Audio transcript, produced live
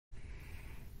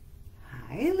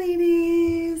Hi,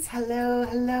 ladies. Hello,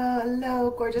 hello,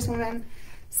 hello, gorgeous women.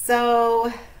 So,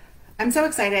 I'm so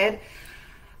excited.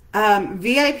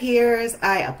 VIPers,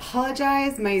 I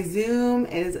apologize. My Zoom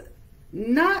is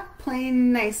not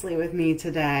playing nicely with me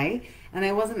today, and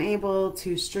I wasn't able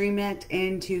to stream it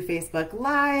into Facebook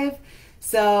Live.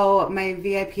 So, my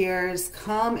VIPers,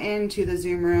 come into the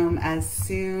Zoom room as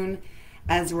soon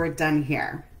as we're done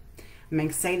here. I'm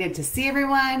excited to see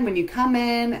everyone. When you come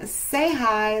in, say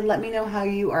hi. Let me know how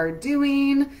you are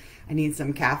doing. I need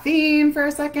some caffeine for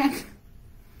a second.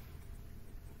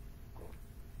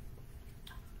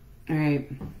 All right.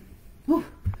 Whew.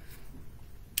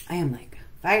 I am like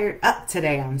fired up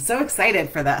today. I'm so excited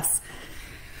for this.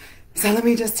 So let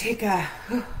me just take a...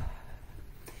 Whew.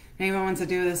 Anyone wants to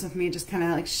do this with me, just kind of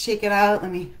like shake it out.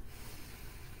 Let me...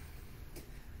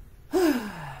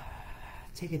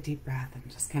 Take a deep breath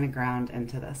and just kind of ground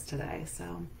into this today.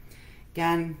 So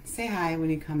again, say hi when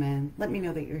you come in. Let me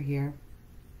know that you're here.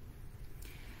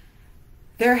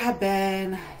 There have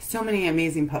been so many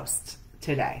amazing posts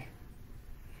today.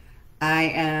 I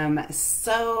am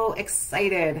so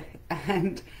excited,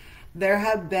 and there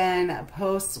have been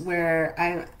posts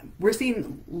where we're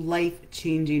seeing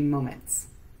life-changing moments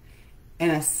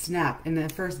in a snap in the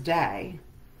first day.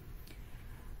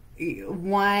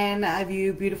 One of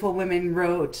you beautiful women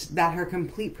wrote that her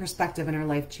complete perspective in her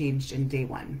life changed in day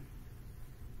one.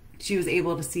 She was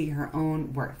able to see her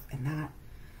own worth, and that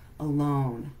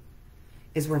alone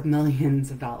is worth millions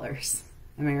of dollars.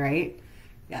 Am I right?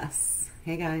 Yes.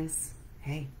 Hey guys.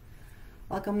 Hey.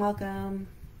 Welcome, welcome.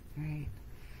 All right.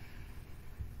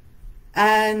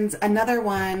 And another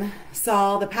one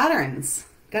saw the patterns,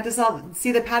 got to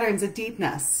see the patterns of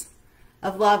deepness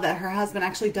of love that her husband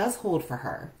actually does hold for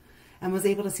her, and was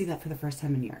able to see that for the first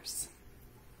time in years.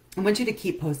 I want you to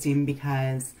keep posting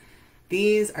because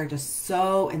these are just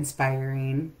so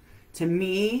inspiring to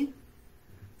me,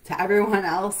 to everyone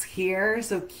else here.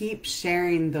 So keep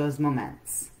sharing those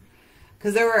moments.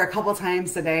 Because there were a couple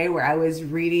times today where I was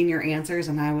reading your answers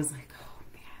and I was like, oh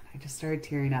man, I just started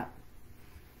tearing up.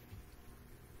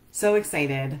 So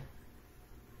excited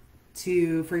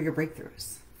for your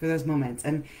breakthroughs, for those moments.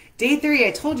 And day 3,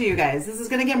 I told you guys, this is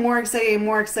going to get more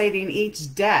exciting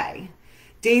each day.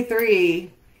 Day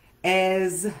 3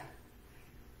 is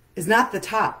not the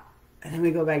top, and then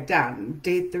we go back down.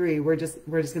 Day 3, we're just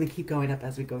going to keep going up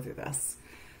as we go through this.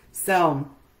 So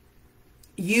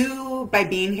you, by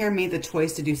being here, made the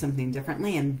choice to do something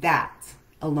differently, and that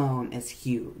alone is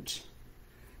huge.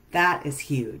 That is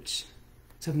huge.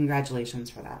 So congratulations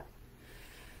for that.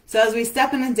 So as we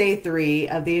step into day 3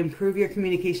 of the Improve Your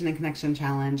Communication and Connection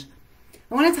Challenge,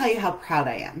 I want to tell you how proud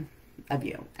I am of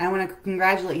you. I want to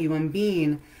congratulate you on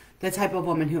being the type of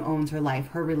woman who owns her life,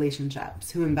 her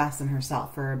relationships, who invests in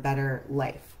herself for a better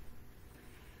life.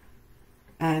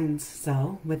 And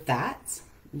so with that,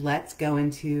 let's go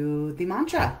into the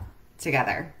mantra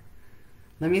together.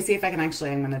 Let me see if I'm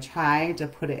going to try to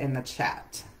put it in the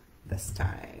chat this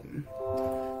time.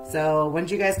 So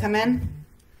once you guys come in,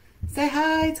 say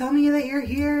hi, tell me that you're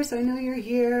here so I know you're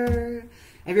here.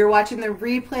 If you're watching the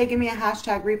replay, give me a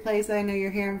hashtag replay so I know you're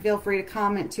here, and feel free to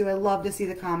comment too. I love to see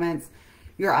the comments,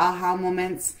 your aha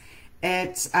moments.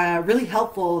 It's really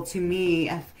helpful to me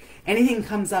if anything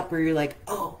comes up where you're like,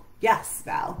 oh, yes,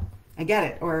 Val, I get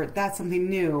it, or that's something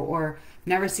new, or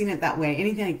never seen it that way,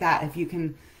 anything like that. If you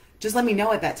can just let me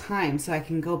know at that time so I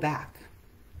can go back.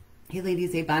 Hey,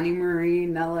 ladies, hey, Bonnie Marie,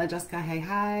 Nella, Jessica, hey,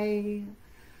 hi.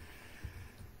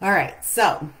 All right,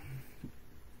 so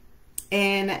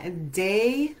in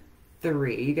day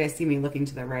 3, you guys see me looking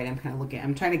to the right.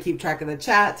 I'm trying to keep track of the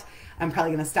chat. I'm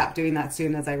probably going to stop doing that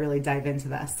soon as I really dive into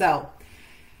this. So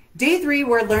day 3,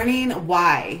 we're learning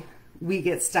why we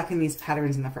get stuck in these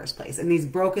patterns in the first place, and these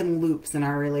broken loops in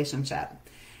our relationship.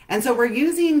 And so we're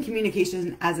using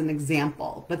communication as an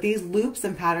example, but these loops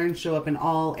and patterns show up in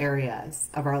all areas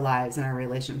of our lives and our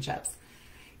relationships.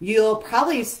 You'll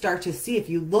probably start to see, if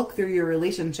you look through your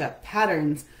relationship,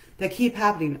 patterns that keep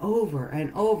happening over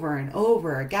and over and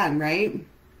over again, right?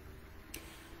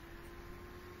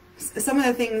 Some of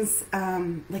the things,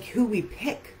 like who we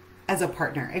pick as a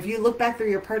partner. If you look back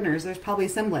through your partners, there's probably a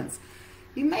semblance.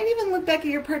 You might even look back at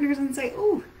your partners and say,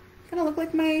 ooh, kind of look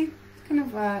like maybe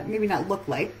not look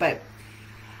like, but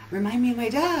remind me of my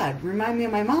dad, remind me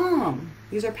of my mom.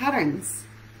 These are patterns.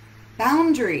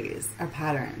 Boundaries are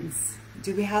patterns.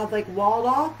 Do we have like walled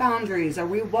off boundaries? Are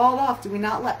we walled off? Do we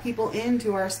not let people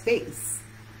into our space?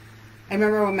 I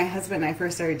remember when my husband and I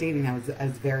first started dating, I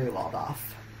was very walled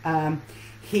off.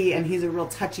 He's a real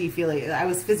touchy-feely, I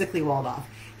was physically walled off.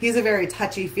 He's a very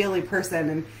touchy-feely person,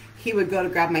 and he would go to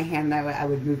grab my hand and I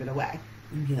would move it away.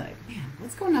 and be like, man,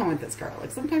 what's going on with this girl?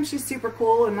 Like sometimes she's super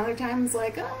cool and other times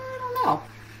like, oh, I don't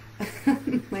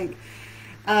know. Like,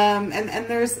 and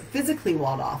there's physically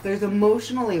walled off. There's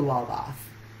emotionally walled off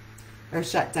or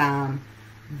shut down.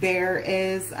 There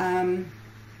is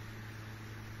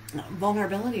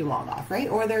vulnerability walled off, right?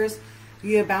 Or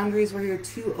you have boundaries where you're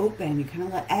too open. You kind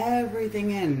of let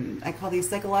everything in. I call these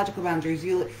psychological boundaries.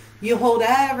 You hold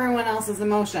everyone else's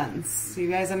emotions. Do you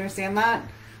guys understand that?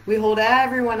 We hold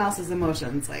everyone else's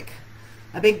emotions like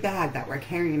a big bag that we're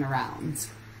carrying around.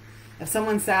 If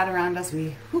someone's sad around us,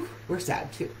 we're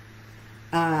sad too.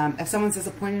 If someone's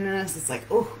disappointed in us, it's like,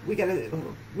 oh,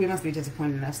 we must be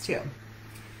disappointed in us too.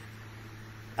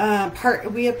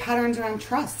 We have patterns around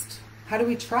trust. How do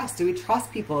we trust? Do we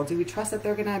trust people? Do we trust that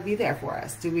they're going to be there for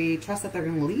us? Do we trust that they're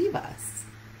going to leave us?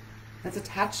 That's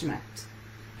attachment.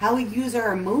 How we use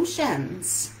our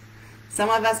emotions. Some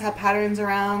of us have patterns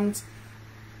around,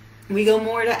 we go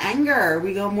more to anger.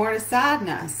 We go more to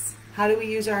sadness. How do we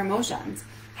use our emotions?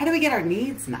 How do we get our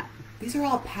needs met? These are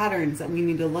all patterns that we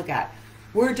need to look at.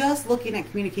 We're just looking at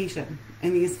communication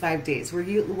in these 5 days.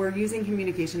 We're using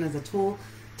communication as a tool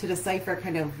to decipher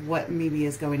kind of what maybe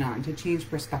is going on, to change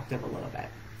perspective a little bit.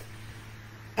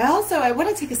 I want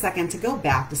to take a second to go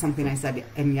back to something I said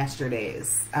in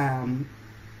yesterday's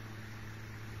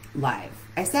live.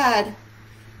 I said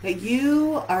that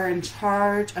you are in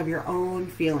charge of your own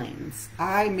feelings.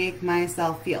 I make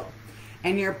myself feel.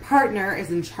 And your partner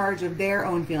is in charge of their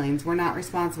own feelings. We're not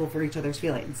responsible for each other's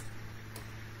feelings.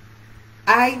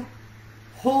 I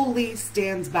wholly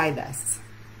stands by this.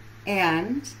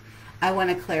 And I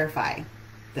want to clarify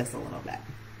this a little bit.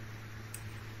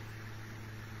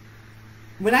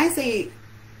 When I say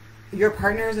your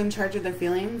partner is in charge of their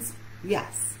feelings,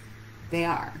 yes, they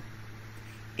are.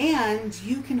 And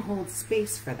you can hold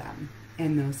space for them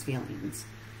in those feelings.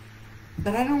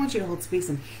 But I don't want you to hold space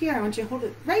in here. I want you to hold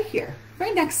it right here,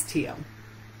 right next to you.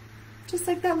 Just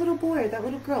like that little boy or that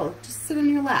little girl, just sit in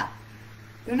your lap.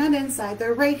 They're not inside,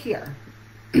 they're right here.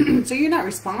 So you're not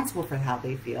responsible for how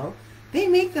they feel. They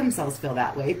make themselves feel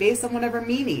that way based on whatever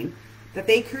meaning that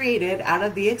they created out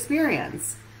of the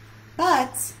experience.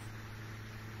 But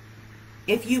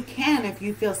if you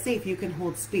feel safe, you can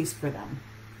hold space for them.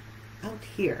 Out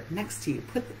here, next to you.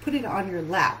 Put it on your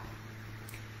lap.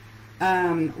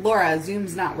 Laura,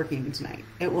 Zoom's not working tonight.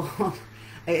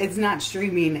 It's not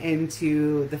streaming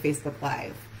into the Facebook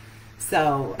Live.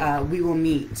 So we will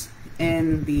meet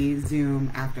in the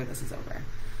Zoom after this is over.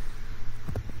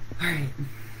 All right.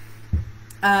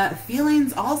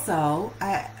 Feelings also,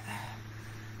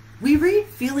 we read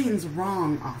feelings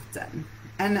wrong often.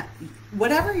 And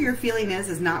whatever your feeling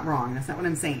is not wrong. That's not what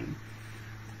I'm saying.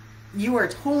 You are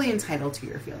totally entitled to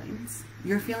your feelings.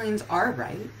 Your feelings are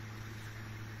right.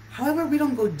 However, we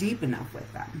don't go deep enough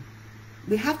with them.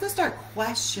 We have to start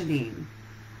questioning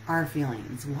our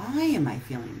feelings. Why am I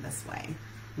feeling this way?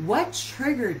 What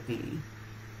triggered me?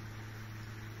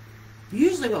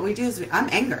 Usually what we do is I'm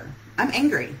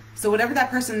angry. So whatever that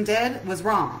person did was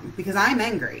wrong because I'm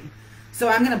angry. So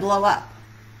I'm going to blow up.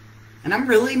 And I'm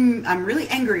really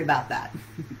angry about that.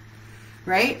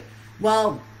 Right?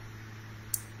 Well,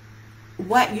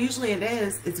 what usually it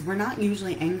is we're not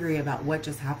usually angry about what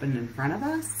just happened in front of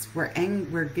us. We're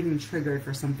getting triggered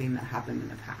for something that happened in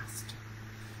the past.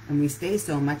 And we stay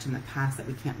so much in the past that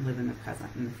we can't live in the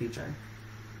present and the future.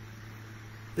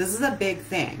 This is a big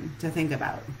thing to think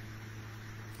about.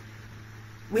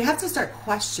 We have to start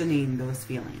questioning those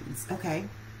feelings. Okay.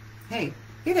 Hey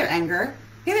there, anger.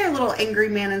 Hey there, little angry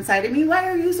man inside of me. Why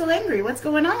are you so angry? What's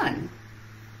going on?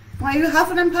 Why are you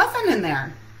huffing and puffing in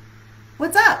there?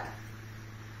 What's up?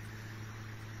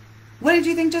 What did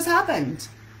you think just happened?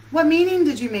 What meaning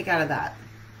did you make out of that?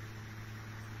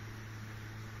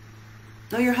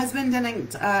 Oh, your husband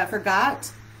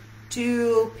forgot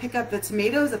to pick up the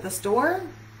tomatoes at the store?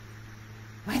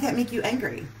 Why did that make you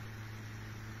angry?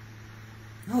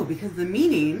 Oh, because the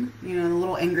meaning, the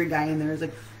little angry guy in there is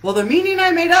like, well, the meaning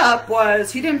I made up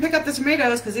was he didn't pick up the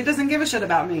tomatoes because he doesn't give a shit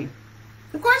about me.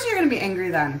 Of course you're going to be angry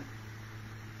then.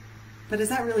 But is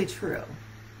that really true?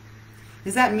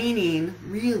 Is that meaning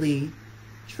really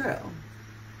true?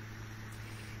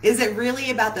 Is it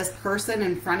really about this person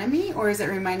in front of me, or is it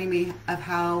reminding me of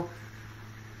how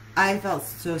I felt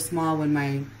so small when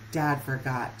my dad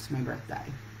forgot my birthday?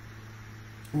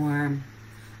 Or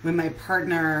when my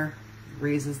partner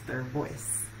raises their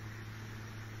voice?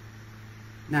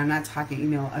 Now, I'm not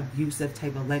talking, abusive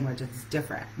type of language. It's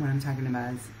different. What I'm talking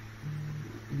about is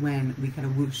when we kind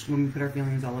of whoosh, when we put our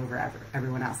feelings all over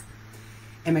everyone else.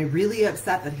 Am I really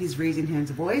upset that he's raising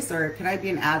his voice, or can I be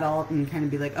an adult and kind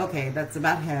of be like, okay, that's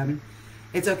about him,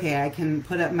 It's okay. I can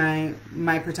put up my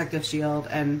protective shield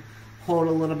and hold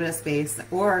a little bit of space.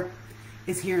 Or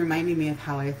is he reminding me of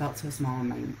how I felt so small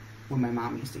when my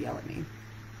mom used to yell at me?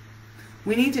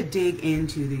 We need to dig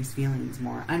into these feelings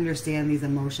more, understand these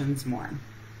emotions more.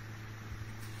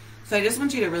 So I just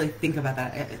want you to really think about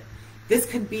that. This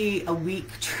could be a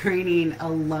week training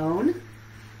alone.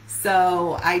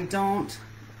 So I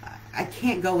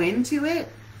can't go into it.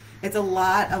 It's a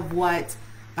lot of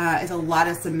it's a lot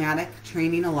of somatic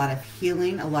training, a lot of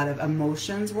healing, a lot of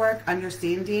emotions work,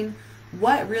 understanding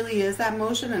what really is that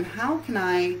emotion and how can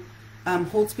I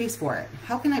hold space for it?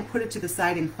 How can I put it to the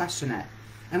side and question it?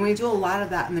 And we do a lot of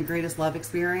that in the Greatest Love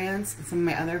Experience and some of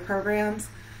my other programs.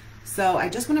 So I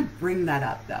just want to bring that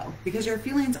up though, because your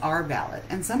feelings are valid.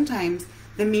 And sometimes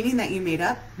the meaning that you made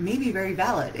up may be very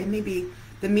valid. It may be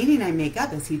the meaning I make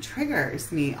up is he triggers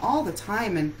me all the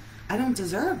time and I don't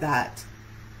deserve that.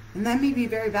 And that may be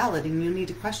very valid and you need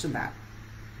to question that.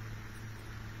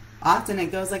 Often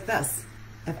it goes like this.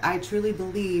 If I truly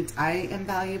believed I am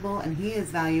valuable and he is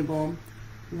valuable,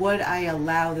 would I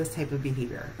allow this type of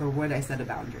behavior or would I set a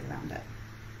boundary around it?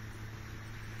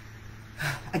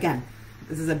 Again,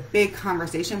 this is a big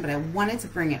conversation, but I wanted to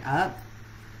bring it up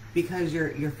because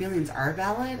your feelings are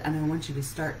valid and I want you to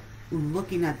start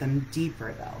looking at them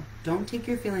deeper though. Don't take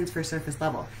your feelings for surface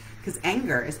level because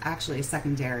anger is actually a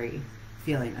secondary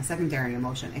feeling, a secondary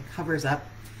emotion. It covers up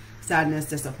sadness,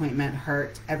 disappointment,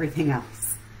 hurt, everything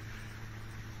else.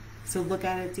 So look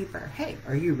at it deeper. Hey,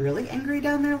 are you really angry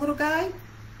down there, little guy?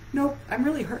 Nope, I'm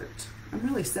really hurt. I'm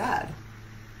really sad.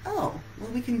 Oh, well,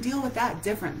 we can deal with that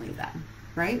differently then,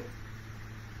 right?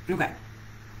 Okay.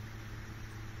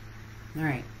 All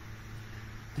right.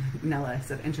 Nella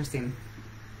said, interesting.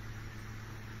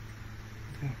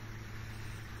 Okay.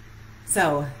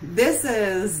 So this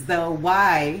is the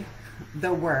why,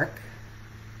 the work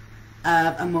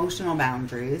of emotional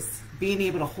boundaries, being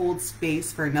able to hold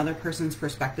space for another person's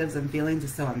perspectives and feelings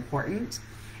is so important,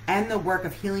 and the work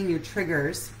of healing your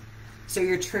triggers so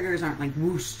your triggers aren't like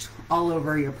whooshed all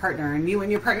over your partner and you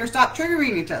and your partner stop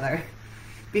triggering each other,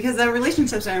 because the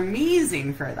relationships are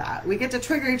amazing for that. We get to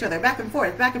trigger each other back and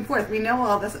forth, back and forth. We know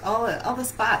all the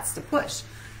spots to push.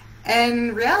 And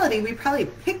in reality, we probably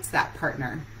picked that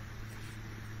partner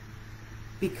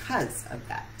because of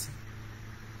that.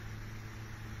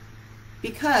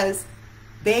 Because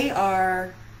they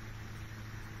are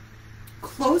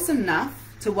close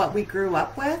enough to what we grew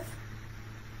up with,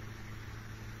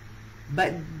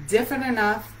 but different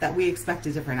enough that we expect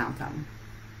a different outcome.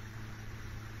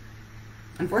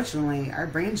 Unfortunately, our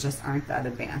brains just aren't that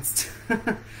advanced.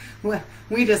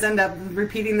 We just end up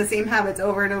repeating the same habits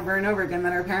over and over and over again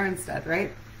that our parents did,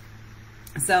 right?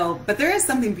 So, but there is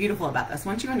something beautiful about this.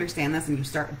 Once you understand this and you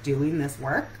start doing this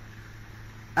work,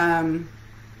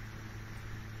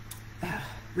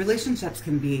 relationships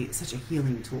can be such a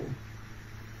healing tool.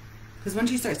 Because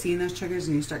once you start seeing those triggers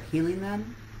and you start healing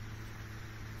them,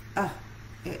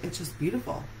 it's just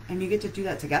beautiful. And you get to do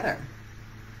that together.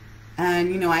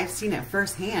 And, you know, I've seen it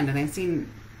firsthand, and I've seen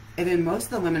it in most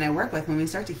of the women I work with. When we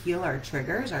start to heal our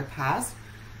triggers, our past,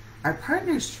 our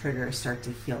partner's triggers start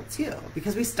to heal too,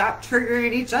 because we stop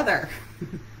triggering each other.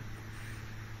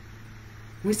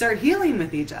 We start healing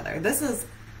with each other. This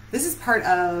is part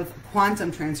of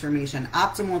quantum transformation,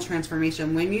 optimal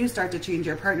transformation. When you start to change,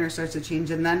 your partner starts to change,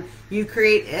 and then you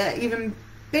create an even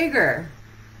bigger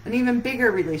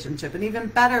relationship, an even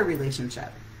better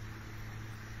relationship.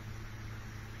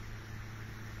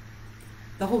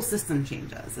 The whole system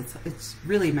changes. It's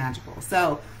really magical.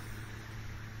 So,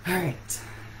 all right,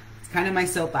 it's kind of my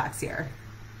soapbox here.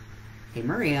 Hey,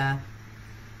 Maria.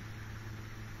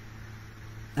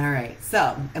 All right,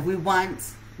 so if we want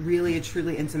really a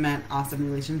truly intimate, awesome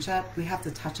relationship, we have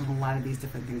to touch on a lot of these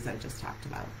different things I just talked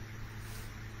about.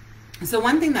 So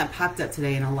one thing that popped up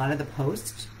today in a lot of the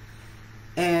posts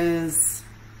is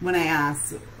when I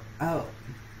asked,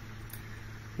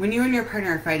 when you and your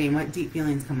partner are fighting, what deep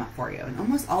feelings come up for you? And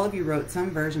almost all of you wrote some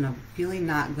version of feeling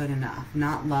not good enough,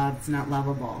 not loved, not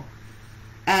lovable.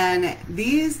 And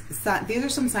these are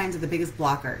some signs of the biggest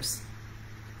blockers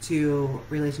to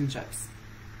relationships.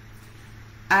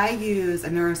 I use a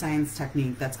neuroscience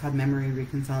technique that's called memory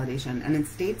reconsolidation, and it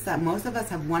states that most of us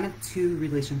have one of two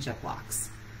relationship blocks.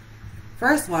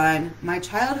 First one, my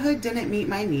childhood didn't meet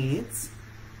my needs,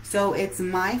 so it's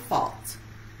my fault.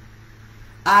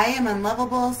 I am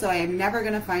unlovable, so I am never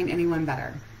going to find anyone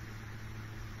better.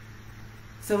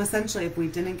 So essentially, if we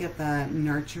didn't get the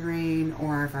nurturing,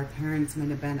 or if our parents might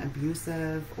have been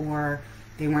abusive, or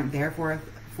they weren't there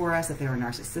for us, if they were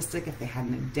narcissistic, if they had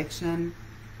an addiction,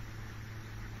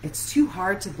 it's too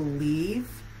hard to believe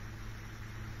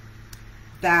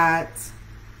that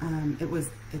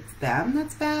it's them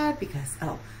that's bad because,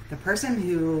 oh, the person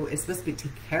who is supposed to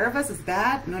take care of us is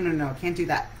bad. No, can't do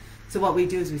that. So what we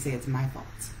do is we say it's my fault.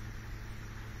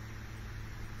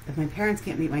 If my parents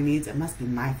can't meet my needs, it must be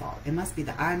my fault. It must be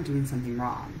that I'm doing something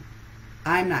wrong.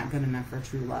 I'm not good enough for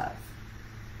true love.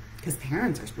 Because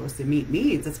parents are supposed to meet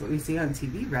needs. That's what we see on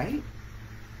TV, right?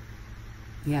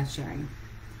 Yeah, sharing.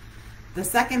 The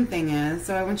second thing is,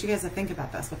 so I want you guys to think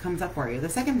about this, what comes up for you. The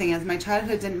second thing is, my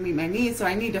childhood didn't meet my needs, so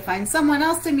I need to find someone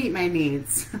else to meet my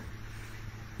needs.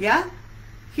 Yeah?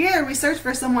 Here, we search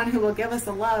for someone who will give us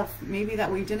the love maybe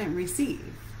that we didn't receive.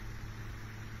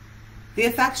 The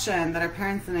affection that our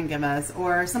parents didn't give us,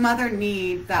 or some other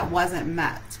need that wasn't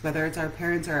met, whether it's our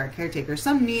parents or our caretaker,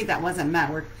 some need that wasn't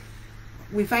met, where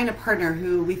we find a partner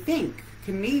who we think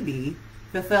can maybe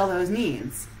fulfill those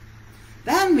needs.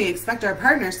 Then we expect our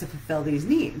partners to fulfill these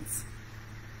needs.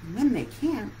 And when they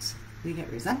can't, we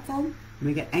get resentful,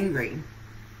 we get angry.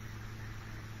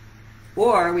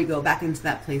 Or we go back into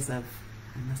that place of,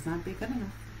 I must not be good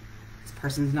enough. This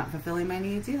person's not fulfilling my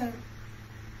needs either.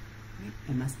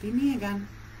 It must be me again.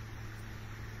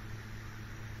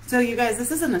 So you guys,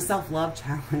 this isn't a self-love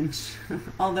challenge,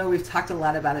 although we've talked a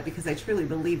lot about it, because I truly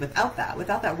believe without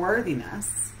that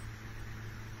worthiness,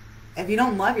 if you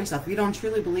don't love yourself, if you don't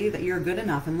truly believe that you're good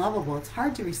enough and lovable, it's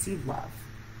hard to receive love.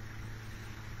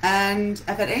 And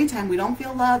if at any time we don't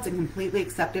feel loved and completely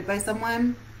accepted by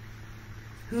someone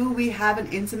who we have an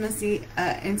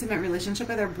intimate relationship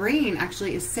with, our brain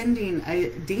actually is sending a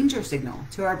danger signal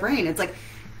to our brain. It's like,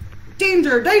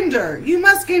 danger, danger, you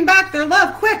must gain back their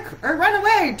love quick or run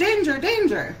away, danger,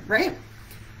 danger, right?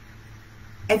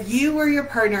 If you or your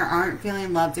partner aren't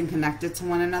feeling loved and connected to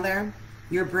one another,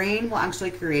 your brain will actually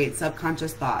create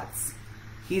subconscious thoughts.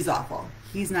 He's awful.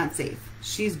 He's not safe.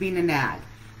 She's being a nag.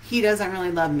 He doesn't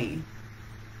really love me.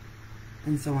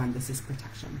 And so on. This is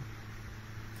protection.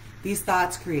 These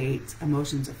thoughts create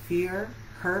emotions of fear,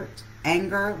 hurt,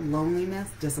 anger, loneliness,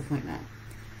 disappointment.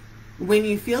 When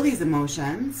you feel these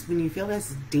emotions, when you feel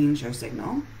this danger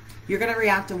signal, you're going to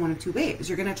react in one of two ways.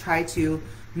 You're going to try to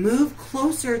move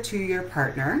closer to your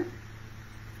partner,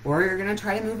 or you're going to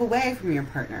try to move away from your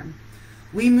partner.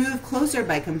 We move closer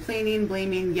by complaining,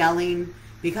 blaming, yelling,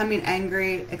 becoming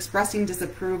angry, expressing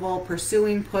disapproval,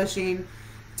 pursuing, pushing,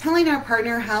 telling our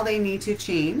partner how they need to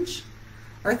change,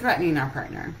 or threatening our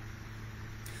partner.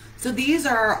 So these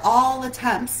are all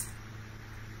attempts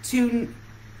to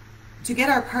get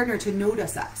our partner to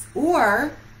notice us,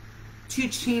 or to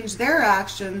change their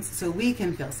actions so we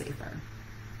can feel safer.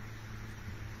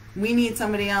 We need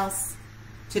somebody else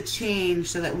to change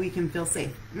so that we can feel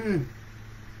safe.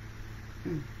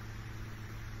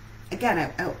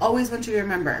 Again, I always want you to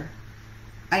remember,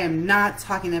 I am not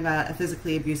talking about a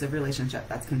physically abusive relationship.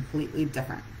 That's completely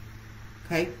different.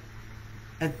 Okay?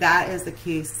 If that is the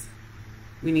case,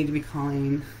 we need to be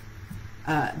calling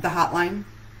the hotline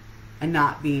and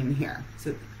not being here.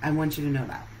 So I want you to know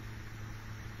that.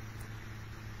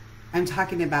 I'm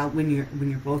talking about when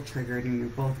you're both triggered and you're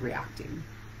both reacting.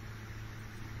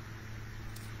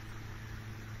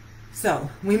 So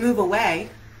we move away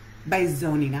by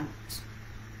zoning out,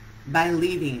 by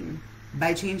leaving,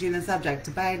 by changing the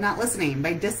subject, by not listening,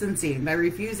 by distancing, by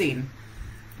refusing,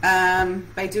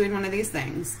 by doing one of these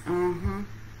things.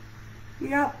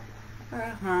 Yep.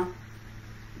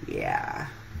 Yeah.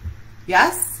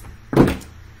 Yes?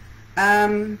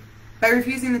 By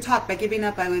refusing to talk, by giving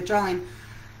up, by withdrawing,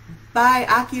 by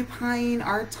occupying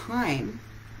our time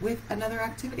with another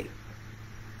activity.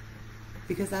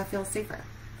 Because that feels safer.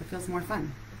 It feels more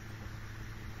fun.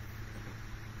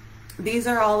 These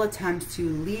are all attempts to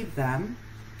leave them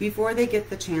before they get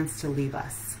the chance to leave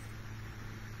us.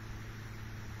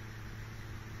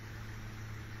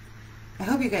 I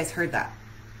hope you guys heard that.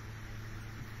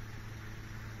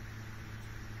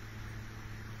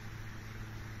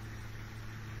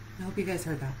 I hope you guys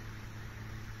heard that.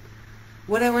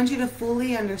 What I want you to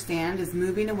fully understand is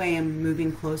moving away and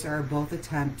moving closer are both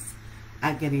attempts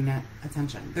at getting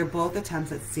attention. They're both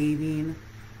attempts at saving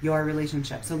your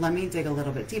relationship. So let me dig a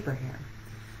little bit deeper here.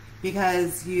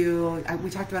 Because we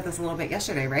talked about this a little bit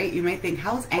yesterday, right? You might think,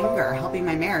 how is anger helping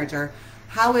my marriage? Or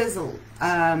how is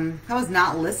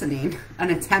not listening an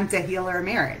attempt to heal our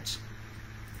marriage?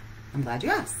 I'm glad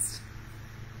you asked,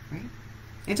 right?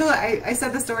 I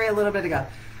said the story a little bit ago.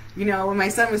 You know, when my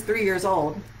son was 3 years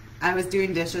old, I was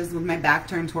doing dishes with my back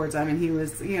turned towards him, and he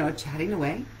was, chatting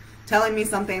away, telling me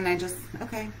something, and I just,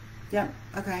 okay, yep,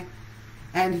 okay.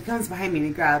 And he comes behind me and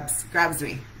he grabs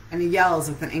me, and he yells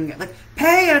with an anger, like,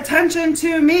 pay attention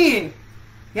to me.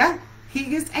 Yeah, he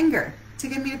used anger to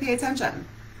get me to pay attention.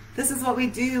 This is what we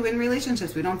do in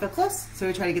relationships. We don't feel close, so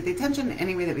we try to get the attention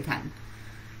any way that we can.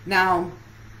 Now,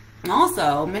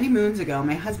 also, many moons ago,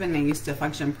 my husband and I used to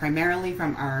function primarily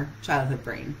from our childhood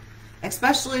brain,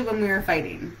 especially when we were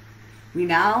fighting. We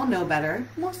now know better,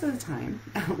 most of the time,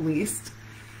 at least.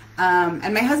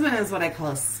 And my husband is what I call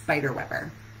a spider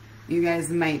webber. You guys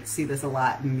might see this a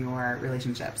lot in your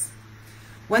relationships.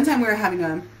 One time we were having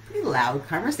a pretty loud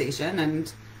conversation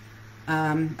and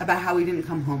about how we didn't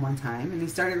come home on time, and he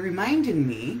started reminding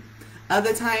me of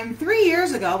the time 3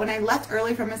 years ago when I left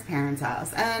early from his parents'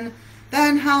 house, and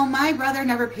then how my brother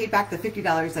never paid back the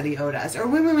 $50 that he owed us, or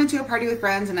when we went to a party with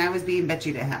friends and I was being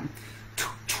bitchy to him.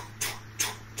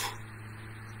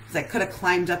 It's like could have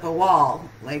climbed up a wall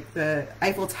like the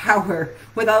Eiffel Tower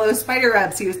with all those spider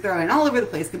webs he was throwing all over the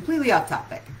place, completely off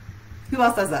topic. Who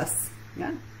else does this?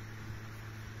 Yeah?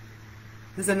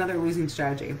 This is another losing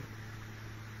strategy.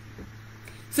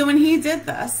 So when he did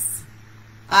this,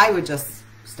 I would just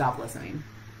stop listening.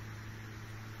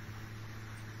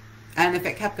 And if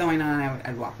it kept going on,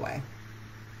 I'd walk away.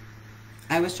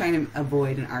 I was trying to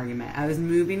avoid an argument. I was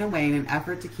moving away in an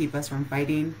effort to keep us from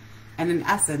fighting and in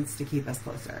essence to keep us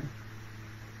closer.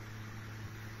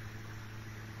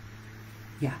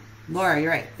 Yeah, Laura,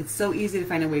 you're right. It's so easy to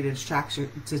find a way to distract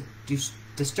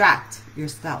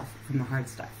yourself from the hard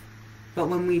stuff. But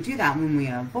when we do that, when we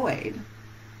avoid,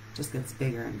 it just gets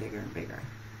bigger and bigger and bigger.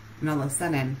 And all of a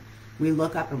sudden, we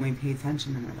look up and we pay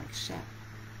attention and we're like, shit.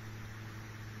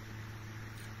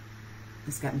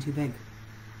 It's gotten too big.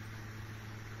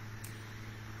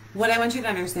 What I want you to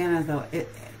understand is, though,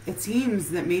 it seems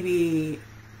that maybe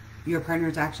your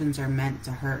partner's actions are meant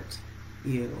to hurt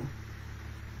you.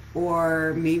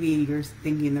 Or maybe you're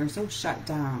thinking they're so shut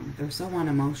down, they're so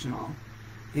unemotional,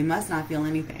 they must not feel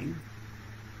anything.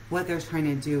 What they're trying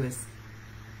to do is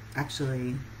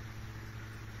actually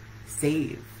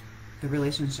save the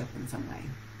relationship in some way.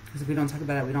 Because if we don't talk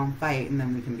about it, we don't fight, and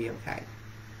then we can be okay.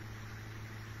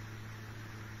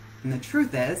 And the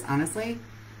truth is, honestly,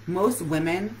 most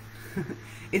women,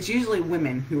 it's usually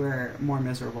women who are more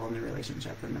miserable in the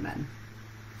relationship than the men.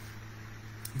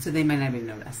 So they might not even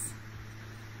notice.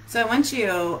 So I want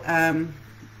you,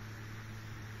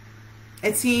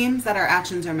 it seems that our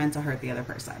actions are meant to hurt the other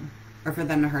person, or for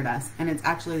them to hurt us, and it's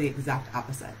actually the exact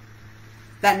opposite.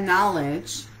 That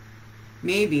knowledge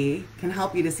maybe can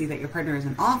help you to see that your partner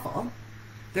isn't awful.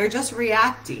 They're just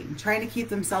reacting, trying to keep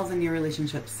themselves and your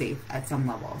relationship safe at some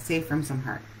level, safe from some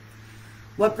hurt.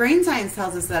 What brain science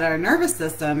tells us that our nervous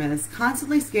system is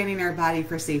constantly scanning our body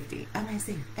for safety. Am I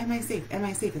safe? Am I safe? Am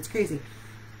I safe? It's crazy.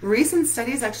 Recent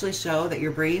studies actually show that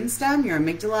your brain stem, your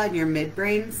amygdala, and your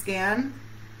midbrain scan,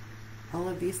 all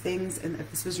of these things, and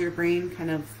if this was your brain kind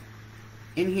of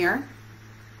in here,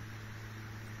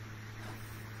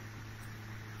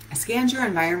 scans your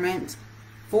environment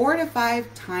 4 to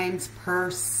 5 times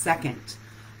per second.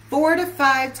 4 to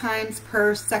 5 times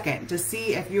per second to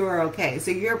see if you are okay. So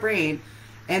your brain,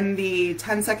 in the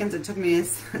 10 seconds it took me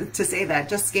to say that,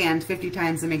 just scanned 50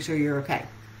 times to make sure you're okay.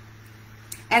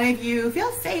 And if you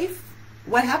feel safe,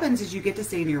 what happens is you get to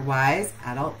stay in your wise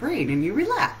adult brain and you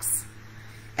relax.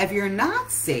 If you're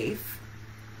not safe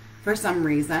for some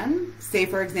reason, say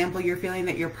for example, you're feeling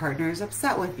that your partner is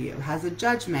upset with you, has a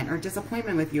judgment or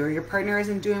disappointment with you, or your partner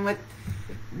isn't doing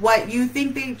what you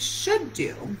think they should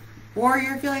do, or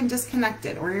you're feeling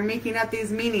disconnected, or you're making up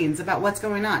these meanings about what's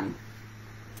going on.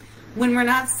 When we're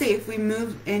not safe, we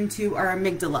move into our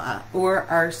amygdala or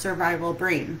our survival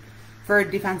brain for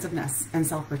defensiveness and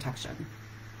self-protection.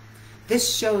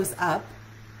 This shows up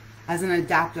as an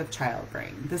adaptive child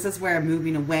brain. This is where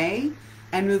moving away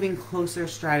and moving closer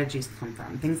strategies come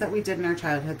from. Things that we did in our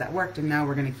childhood that worked, and now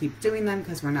we're going to keep doing them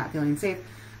because we're not feeling safe,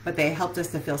 but they helped us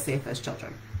to feel safe as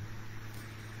children.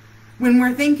 When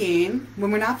we're thinking,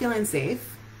 when we're not feeling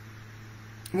safe,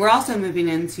 we're also moving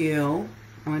into,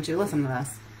 I want you to listen to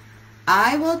this,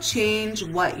 I will change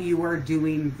what you are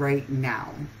doing right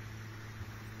now.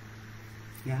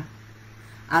 Yeah?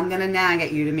 I'm going to nag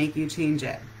at you to make you change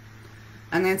it.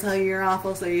 I'm going to tell you you're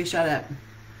awful, so you shut up.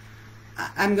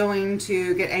 I'm going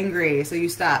to get angry, so you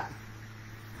stop.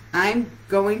 I'm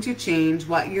going to change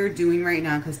what you're doing right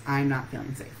now because I'm not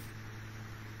feeling safe.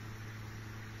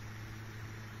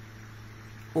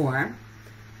 Or,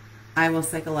 I will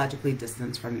psychologically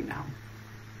distance from you now.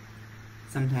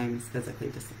 Sometimes physically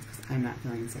distance because I'm not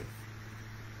feeling safe.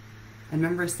 And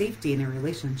remember, safety in a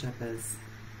relationship is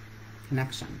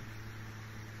connection.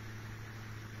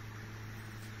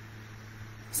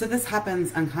 So this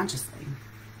happens unconsciously.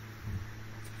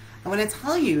 I want to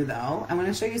tell you, though, I want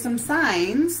to show you some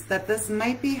signs that this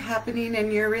might be happening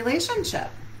in your relationship.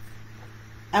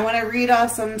 I want to read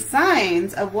off some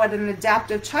signs of what an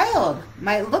adaptive child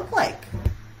might look like.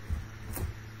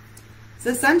 So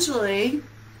essentially,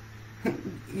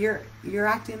 you're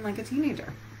acting like a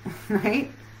teenager,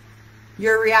 right?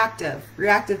 You're reactive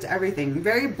to everything.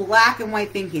 Very black and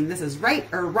white thinking. This is right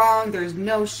or wrong. There's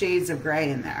no shades of gray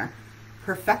in there.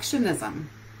 Perfectionism,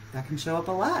 that can show up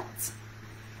a lot.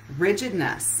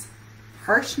 Rigidness,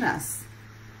 harshness,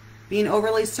 being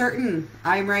overly certain,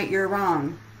 I'm right, you're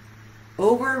wrong.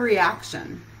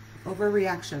 Overreaction.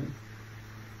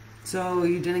 So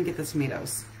you didn't get the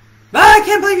tomatoes. I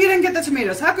can't believe you didn't get the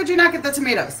tomatoes. How could you not get the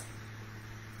tomatoes?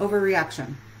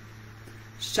 Overreaction.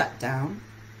 Shut down.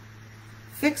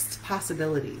 Fixed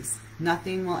possibilities.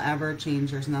 Nothing will ever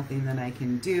change. There's nothing that I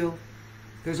can do.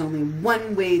 There's only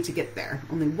one way to get there.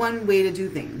 Only one way to do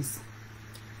things.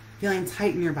 Feeling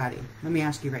tight in your body. Let me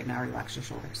ask you right now, relax your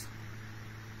shoulders.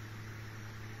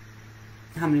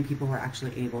 How many people were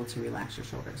actually able to relax your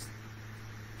shoulders?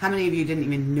 How many of you didn't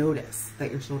even notice that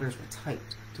your shoulders were tight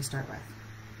to start with?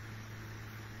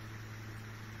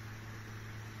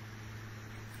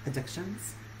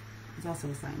 Addictions is also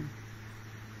a sign.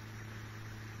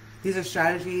 These are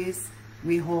strategies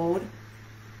we hold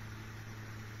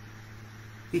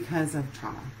because of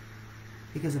trauma,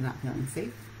 because of not feeling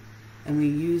safe, and we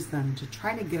use them to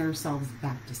try to get ourselves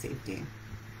back to safety.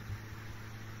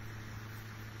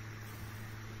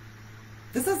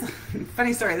 This is a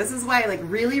funny story. This is why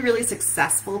really, really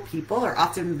successful people are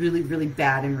often really, really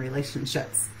bad in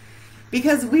relationships.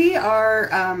 Because we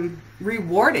are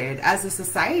rewarded as a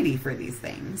society for these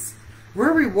things.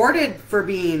 We're rewarded for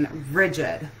being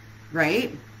rigid,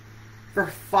 right? For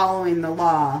following the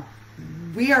law.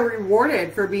 We are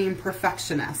rewarded for being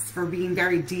perfectionists, for being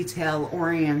very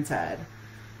detail-oriented.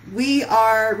 We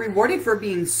are rewarded for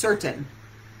being certain.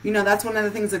 You know, that's one of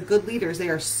the things of good leaders. They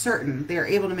are certain. They are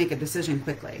able to make a decision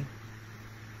quickly.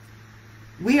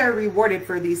 We are rewarded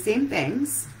for these same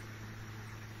things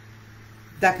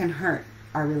that can hurt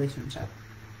our relationship.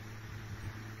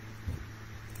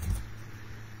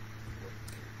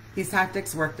 These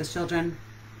tactics work as children,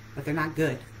 but they're not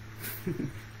good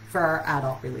for our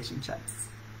adult relationships.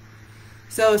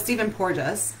 So Stephen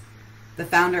Porges, the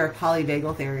founder of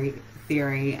polyvagal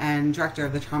theory and director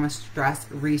of the trauma stress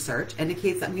research,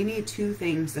 indicates that we need two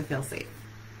things to feel safe.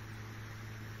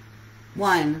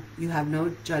 One, you have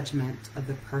no judgment of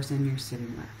the person you're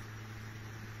sitting with.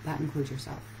 That includes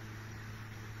yourself.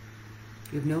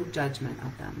 You have no judgment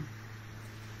of them.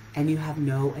 And you have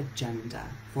no agenda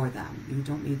for them. You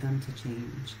don't need them to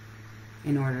change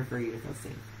in order for you to feel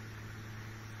safe.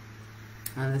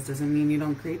 Now, this doesn't mean you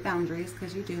don't create boundaries,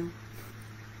 because you do.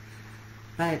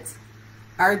 But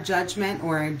our judgment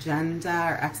or agenda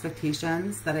or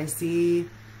expectations that I see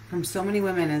from so many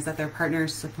women is that their partner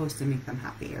is supposed to make them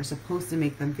happy or supposed to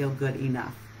make them feel good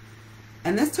enough.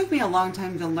 And this took me a long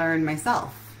time to learn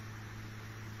myself.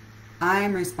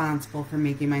 I'm responsible for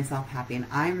making myself happy, and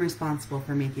I'm responsible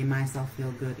for making myself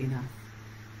feel good enough.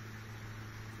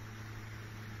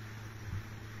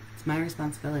 It's my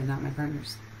responsibility, not my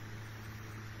partner's.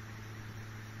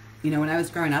 You know, when I was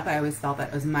growing up, I always felt that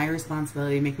it was my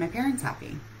responsibility to make my parents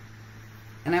happy.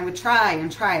 And I would try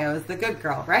and try. I was the good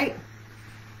girl, right?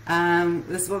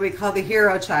 This is what we call the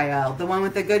hero child, the one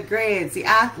with the good grades, the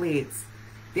athletes.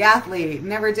 The athlete,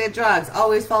 never did drugs,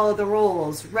 always followed the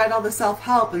rules, read all the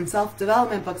self-help and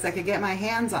self-development books I could get my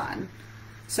hands on,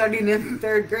 starting in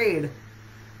 3rd grade.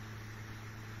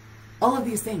 All of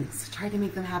these things, tried to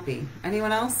make them happy.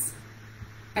 Anyone else?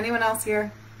 Anyone else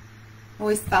here?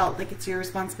 Always felt like it's your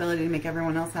responsibility to make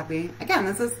everyone else happy. Again,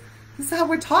 this is how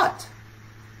we're taught.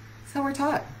 This is how we're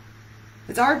taught.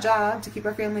 It's our job to keep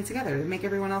our family together, to make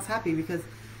everyone else happy, because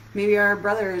maybe our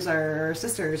brothers or our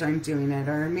sisters aren't doing it,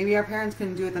 or maybe our parents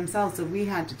couldn't do it themselves, so we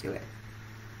had to do it.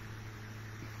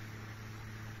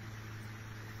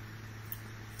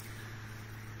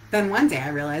 Then one day I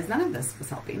realized none of this was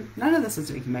helping. None of this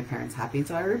was making my parents happy,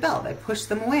 so I rebelled. I pushed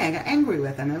them away. I got angry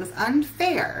with them. It was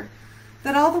unfair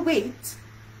that all the weight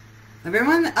of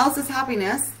everyone else's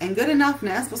happiness and good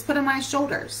enoughness was put on my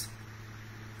shoulders.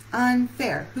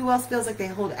 Unfair. Who else feels like they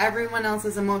hold everyone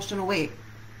else's emotional weight?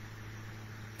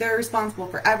 They're responsible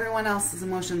for everyone else's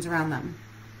emotions around them.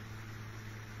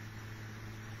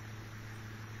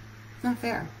 It's not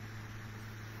fair.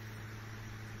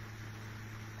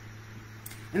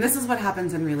 And this is what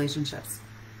happens in relationships.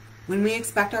 When we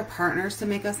expect our partners to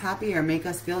make us happy or make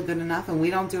us feel good enough and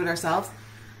we don't do it ourselves,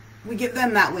 we give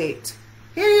them that weight.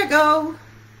 Here you go.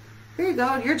 Here you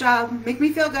go. Your job. Make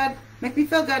me feel good. Make me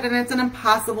feel good. And it's an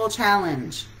impossible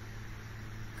challenge.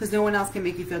 Because no one else can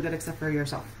make you feel good except for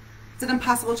yourself. It's an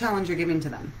impossible challenge you're giving to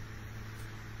them.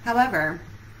 However,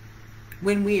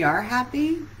 when we are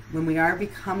happy, when we are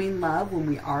becoming love, when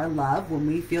we are love, when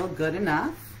we feel good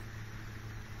enough,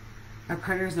 Our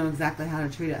partners know exactly how to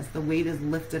treat us. The weight is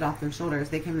lifted off their shoulders.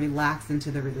 They can relax into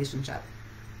the relationship.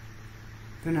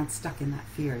 They're not stuck in that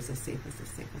fear. Is this safe? Is this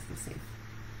safe? Is this safe?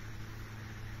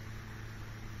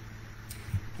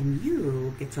 And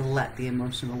you get to let the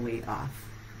emotional weight off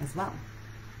as well.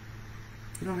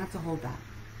 You don't have to hold that.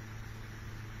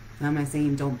 Now, am I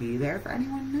saying don't be there for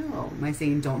anyone? No. Am I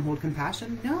saying don't hold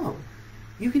compassion? No.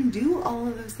 You can do all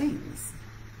of those things.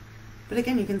 But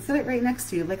again, you can sit it right next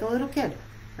to you like a little kid,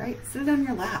 right? Sit it on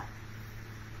your lap.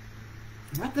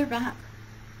 Rub their back.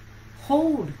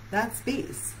 Hold that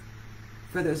space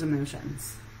for those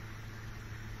emotions.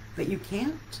 But you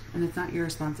can't, and it's not your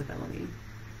responsibility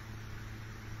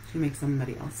to make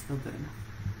somebody else feel good enough.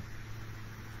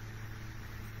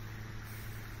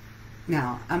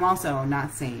 Now, I'm also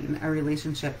not saying a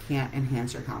relationship can't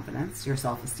enhance your confidence, your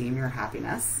self-esteem, your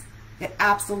happiness. It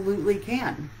absolutely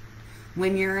can.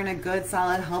 When you're in a good,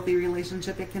 solid, healthy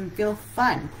relationship, it can feel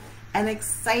fun and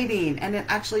exciting, and it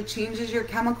actually changes your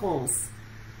chemicals,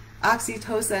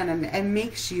 oxytocin, and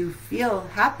makes you feel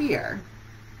happier.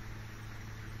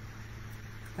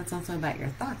 That's also about your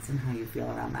thoughts and how you feel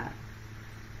around that.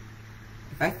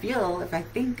 If I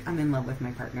think I'm in love with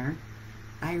my partner,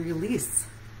 I release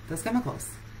those chemicals.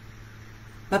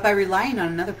 But by relying on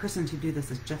another person to do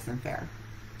this is just unfair.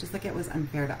 Just like it was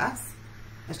unfair to us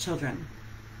as children.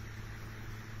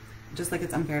 Just like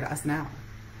it's unfair to us now.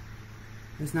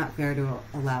 It's not fair to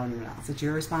allow anyone else. It's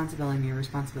your responsibility and your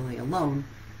responsibility alone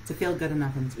to feel good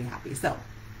enough and to be happy. So,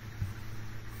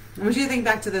 I want you to think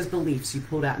back to those beliefs you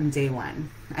pulled out in day one.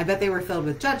 I bet they were filled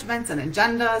with judgments and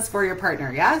agendas for your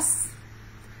partner, yes?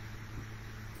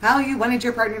 How you wanted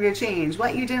your partner to change,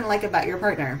 what you didn't like about your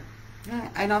partner.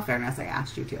 In all fairness, I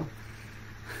asked you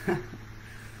to.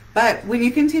 But when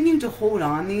you continue to hold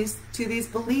on to these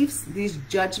beliefs, these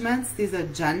judgments, these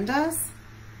agendas,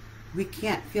 we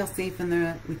can't feel safe in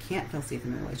the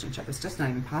relationship. It's just not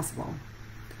even possible.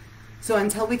 So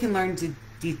until we can learn to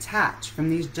detach from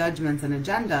these judgments and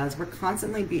agendas, we're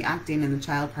constantly be acting in the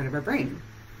child part of our brain.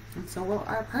 And so will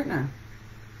our partner.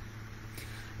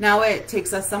 Now it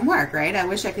takes us some work, right? I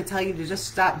wish I could tell you to just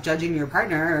stop judging your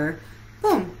partner, or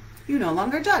boom, you no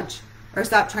longer judge. Or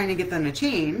stop trying to get them to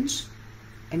change,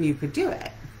 and you could do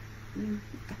it.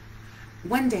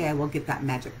 One day I will get that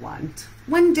magic wand.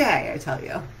 One day, I tell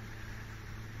you.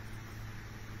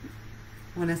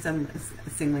 I want to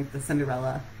sing like the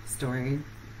Cinderella story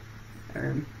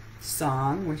or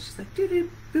song where she's like, doo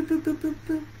doo, boop, boop, boop, boop,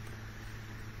 boop.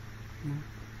 Yeah.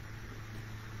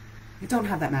 I don't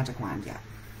have that magic wand yet.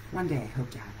 One day I hope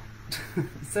to have it.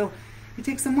 So it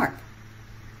takes some work.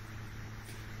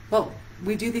 Well,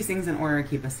 we do these things in order to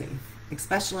keep us safe,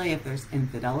 especially if there's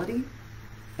infidelity,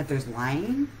 if there's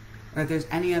lying, or if there's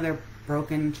any other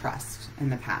broken trust in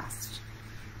the past.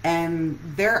 And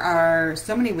there are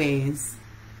so many ways,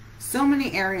 so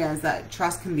many areas that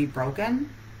trust can be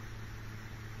broken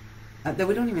that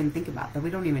we don't even think about, that we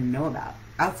don't even know about.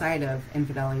 Outside of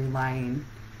infidelity, lying,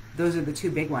 those are the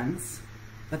two big ones.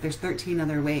 But there's 13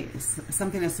 other ways.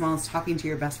 Something as small as talking to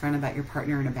your best friend about your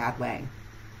partner in a bad way.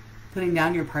 Putting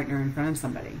down your partner in front of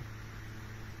somebody.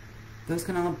 Those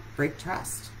can all break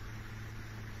trust.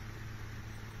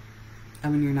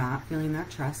 And when you're not feeling that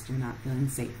trust, you're not feeling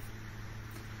safe.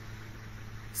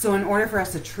 So in order for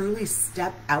us to truly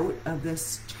step out of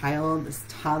this child, this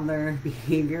toddler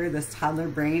behavior, this toddler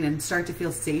brain, and start to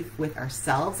feel safe with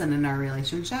ourselves and in our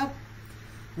relationship,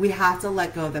 we have to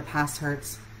let go of the past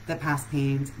hurts, the past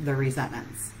pains, the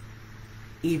resentments.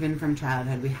 Even from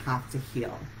childhood, we have to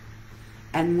heal.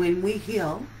 And when we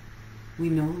heal, we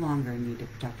no longer need to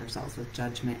protect ourselves with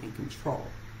judgment and control.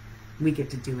 We get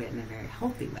to do it in a very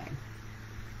healthy way.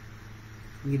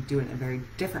 We do it in a very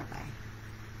different way.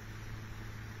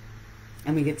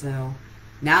 And we get to,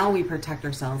 now we protect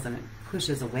ourselves, and it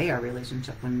pushes away our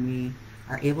relationship when we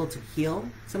are able to heal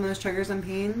some of those triggers and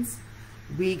pains.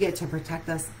 We get to protect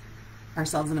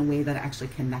ourselves in a way that actually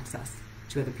connects us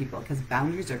to other people, because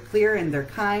boundaries are clear and they're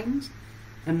kind,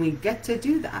 and we get to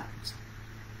do that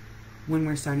when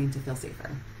we're starting to feel safer.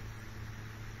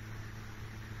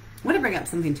 I want to bring up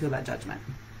something too about judgment.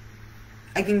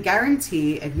 I can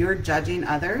guarantee if you're judging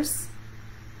others,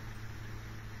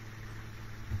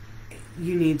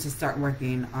 you need to start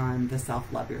working on the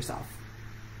self-love yourself.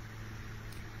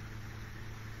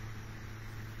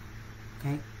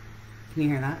 Okay? Can you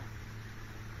hear that?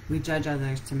 We judge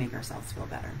others to make ourselves feel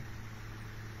better.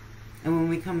 And when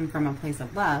we come from a place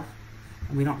of love,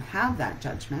 and we don't have that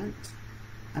judgment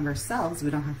of ourselves, we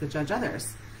don't have to judge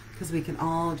others, because we can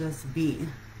all just be.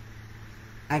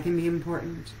 I can be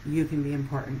important, you can be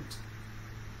important.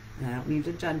 And I don't need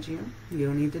to judge you, you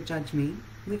don't need to judge me.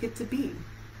 We get to be.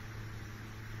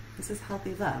 This is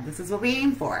healthy love. This is what we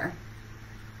aim for.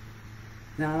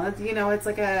 No, you know, it's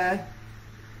like a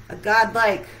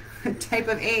godlike type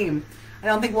of aim. I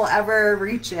don't think we'll ever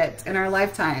reach it in our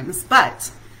lifetimes,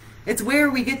 but it's where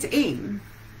we get to aim.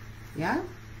 Yeah?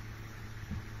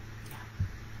 Yeah.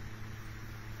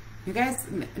 You guys,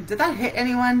 did that hit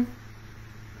anyone?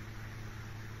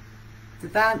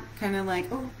 Did that kind of like,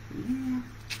 oh, yeah.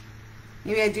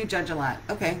 Maybe I do judge a lot.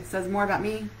 Okay, says more about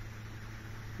me.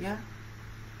 Yeah?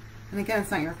 And again,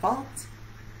 it's not your fault.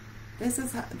 This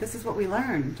is what we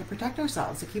learn to protect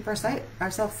ourselves, to keep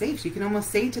ourselves safe. So you can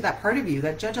almost say to that part of you,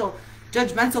 that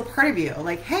judgmental part of you,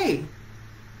 like, hey,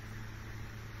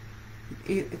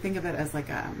 you think of it as like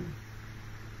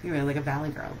like a valley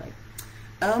girl, like,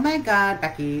 oh my God,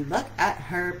 Becky, look at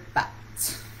her butt.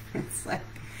 It's like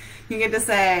you get to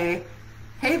say,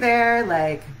 hey there,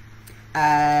 like,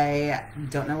 I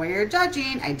don't know why you're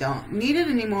judging. I don't need it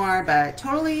anymore, but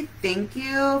totally thank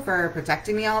you for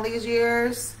protecting me all these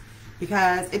years,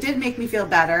 because it did make me feel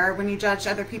better when you judged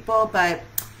other people, but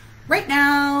right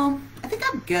now, I think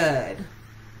I'm good.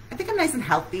 I think I'm nice and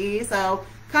healthy, so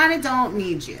kind of don't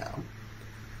need you.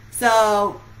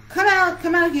 So come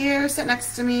out here, sit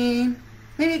next to me,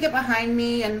 maybe get behind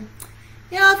me, and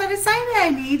you know, if I decide that I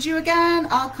need you again,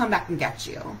 I'll come back and get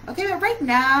you. Okay, but right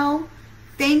now,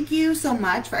 thank you so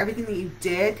much for everything that you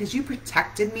did, because you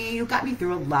protected me, you got me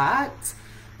through a lot,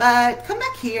 but come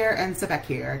back here and sit back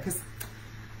here, because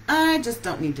I just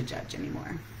don't need to judge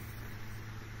anymore.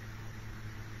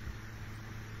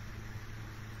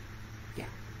 Yeah.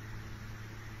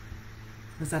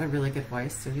 Was that a really good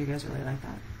voice? Did you guys really like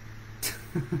that?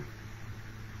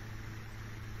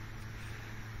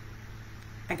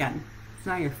 Again, it's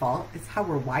not your fault. It's how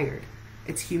we're wired.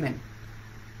 It's human.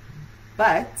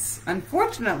 But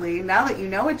unfortunately, now that you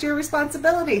know, it's your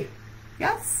responsibility.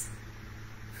 Yes?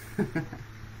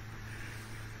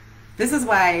 This is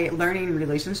why learning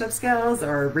relationship skills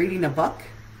or reading a book,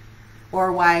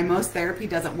 or why most therapy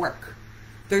doesn't work.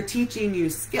 They're teaching you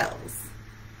skills.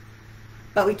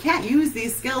 But we can't use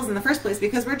these skills in the first place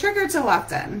because we're triggered so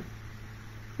often.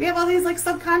 We have all these like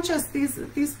subconscious,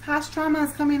 these past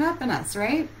traumas coming up in us,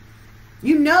 right?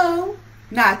 You know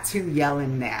not to yell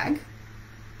and nag.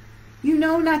 You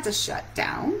know not to shut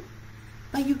down,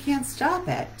 but you can't stop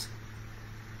it.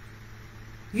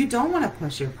 You don't want to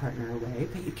push your partner away,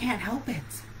 but you can't help it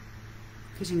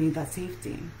because you need that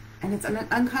safety. And it's an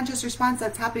unconscious response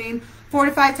that's happening 4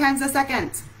 to 5 times a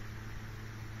second.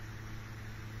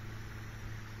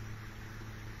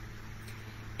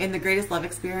 In the Greatest Love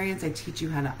Experience, I teach you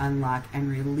how to unlock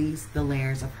and release the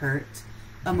layers of hurt,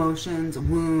 emotions,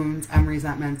 wounds, and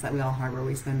resentments that we all harbor.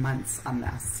 We spend months on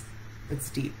this. It's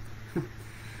deep.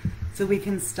 So we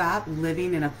can stop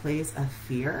living in a place of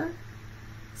fear,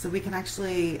 so we can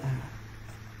actually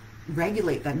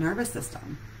regulate that nervous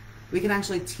system. We can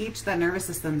actually teach that nervous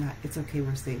system that it's okay,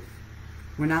 we're safe.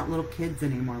 We're not little kids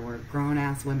anymore. We're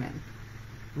grown-ass women.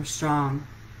 We're strong.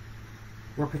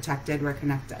 We're protected. We're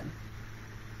connected.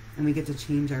 And we get to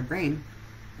change our brain,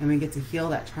 and we get to heal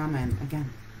that trauma. And again,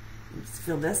 just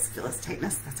feel this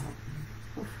tightness. That's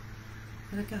all. Oof,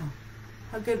 let it go.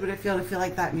 How good would it feel to feel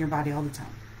like that in your body all the time?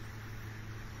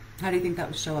 How do you think that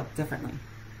would show up differently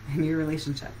in your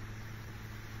relationship?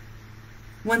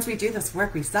 Once we do this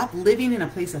work, we stop living in a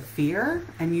place of fear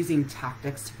and using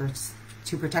tactics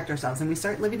to protect ourselves, and we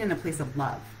start living in a place of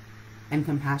love and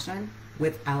compassion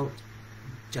without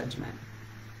judgment.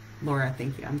 Laura,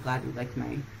 thank you. I'm glad you liked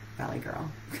my Valley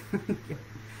Girl.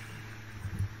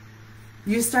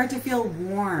 You start to feel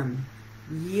warm,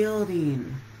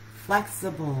 yielding,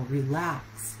 flexible,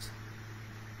 relaxed.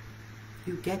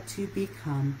 You get to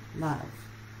become love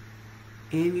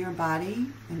in your body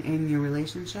and in your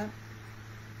relationship.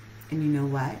 And you know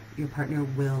what? Your partner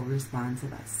will respond to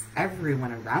this.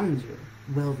 Everyone around you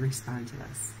will respond to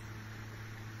this.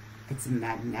 It's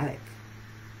magnetic.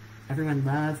 Everyone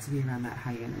loves to be around that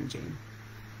high energy.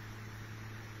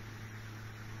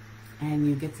 And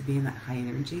you get to be in that high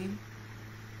energy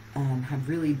and have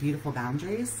really beautiful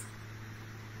boundaries.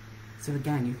 So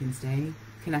again, you can stay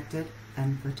connected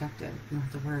and protected. You don't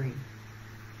have to worry.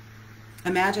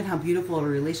 Imagine how beautiful a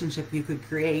relationship you could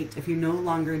create if you no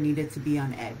longer needed to be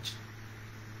on edge.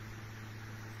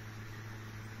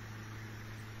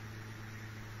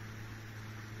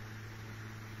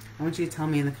 I want you to tell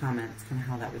me in the comments kind of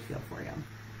how that would feel for you.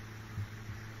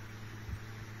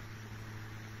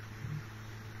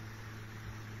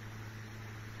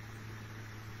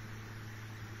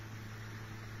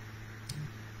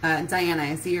 Diana,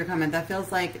 I see your comment. That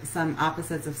feels like some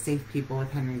opposites of Safe People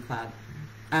with Henry Cloud.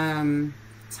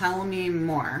 Tell me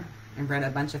more. I've read a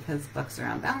bunch of his books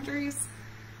around boundaries.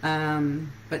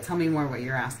 But tell me more what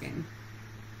you're asking.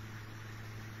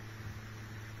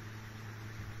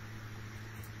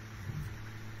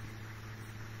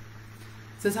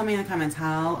 So tell me in the comments,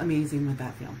 how amazing would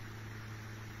that feel?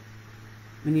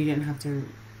 When you didn't have to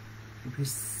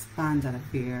respond out of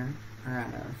fear or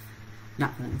out of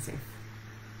not feeling safe.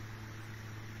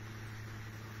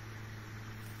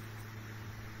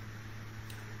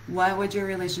 What would your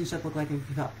relationship look like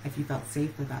if you felt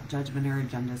safe without judgment or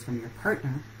agendas from your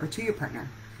partner or to your partner?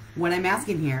 What I'm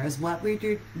asking here is what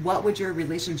would your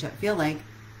relationship feel like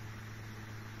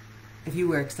if you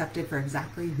were accepted for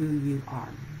exactly who you are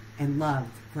and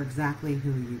loved for exactly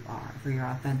who you are, for your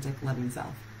authentic, loving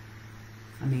self?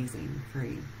 Amazing,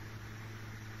 free.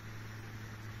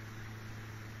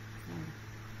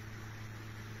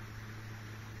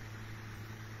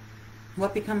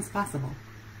 What becomes possible?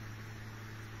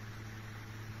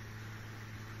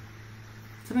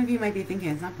 Some of you might be thinking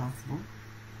it's not possible.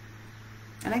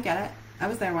 And I get it. I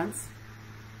was there once.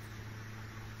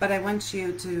 But I want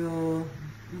you to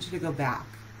go back.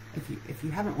 If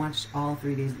you haven't watched all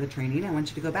 3 days of the training, I want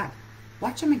you to go back.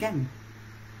 Watch them again.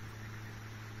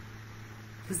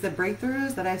 Because the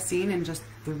breakthroughs that I've seen in just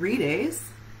 3 days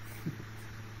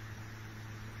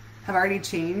have already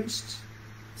changed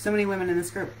so many women in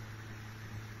this group.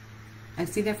 I've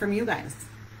seen it from you guys.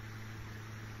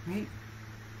 Right?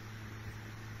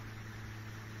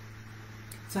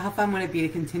 So how fun would it be to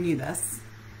continue this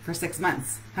for 6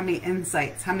 months? How many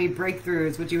insights, how many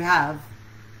breakthroughs would you have?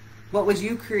 What would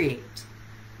you create?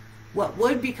 What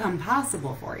would become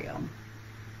possible for you?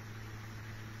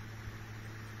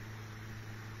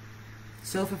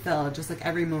 So fulfilled, just like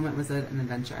every moment was an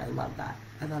adventure. I love that.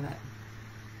 I love it.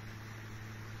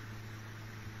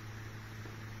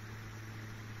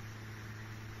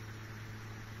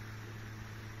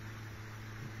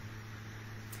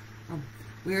 Oh.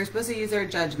 We are supposed to use our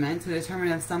judgment to determine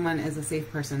if someone is a safe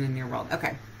person in your world.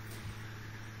 Okay.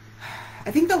 I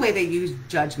think the way they use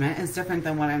judgment is different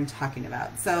than what I'm talking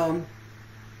about. So,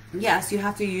 yes, you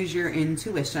have to use your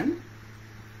intuition.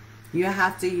 You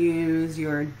have to use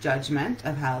your judgment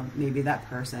of how maybe that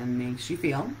person makes you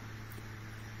feel.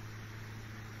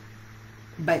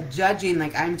 But judging,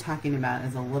 like I'm talking about,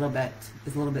 is a little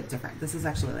bit different. This is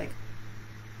actually like,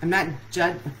 I'm not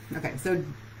okay, so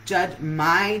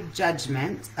my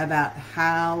judgment about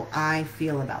how I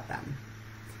feel about them,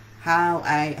 how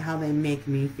they make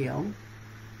me feel.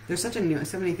 There's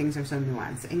so many things are so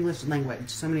nuanced. English language,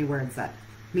 so many words that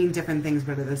mean different things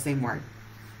but are the same word.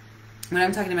 What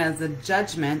I'm talking about is the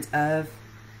judgment of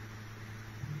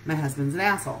my husband's an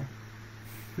asshole,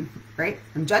 right?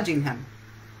 I'm judging him.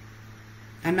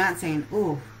 I'm not saying,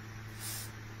 ooh,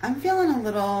 I'm feeling a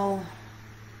little,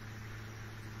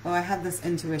 oh, I have this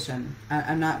intuition.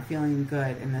 I'm not feeling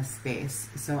good in this space.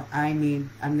 So I'm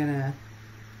gonna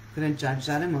judge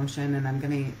that emotion, and I'm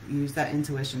gonna use that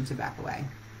intuition to back away.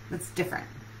 That's different.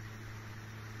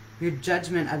 Your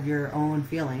judgment of your own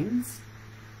feelings,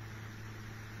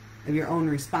 of your own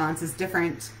response, is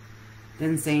different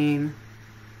than saying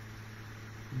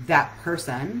that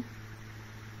person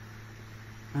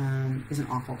is an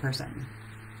awful person.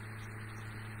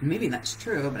 Maybe that's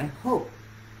true, but I hope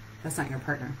that's not your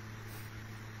partner.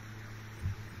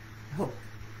 I hope.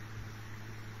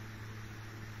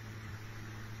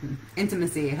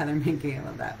 Intimacy, Heather Minky, I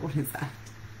love that. What is that?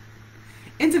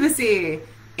 Intimacy.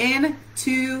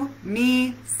 Into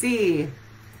me see.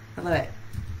 I love it.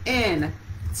 In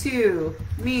to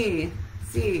me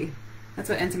see. That's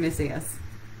what intimacy is.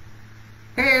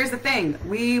 Here's the thing.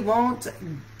 We won't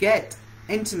get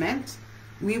intimate.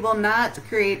 We will not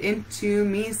create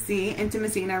intimacy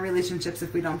in our relationships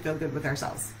if we don't feel good with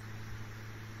ourselves.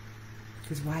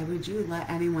 Because why would you let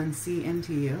anyone see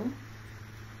into you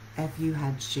if you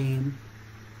had shame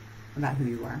about who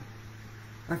you are?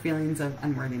 Or feelings of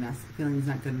unworthiness, feelings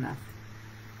not good enough.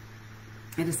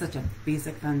 It is such a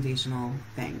basic foundational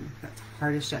thing that's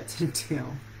hard as shit to do.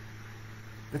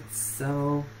 But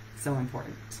so, so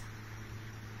important.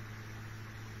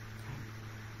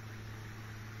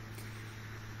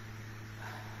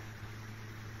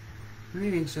 Let me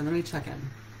make sure, let me check in.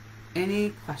 Any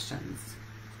questions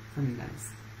from you guys?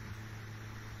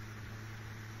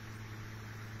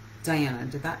 Diana,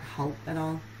 did that help at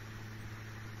all?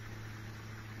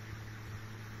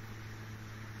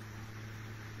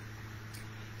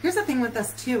 Here's the thing with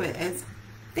this too, is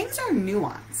things are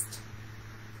nuanced.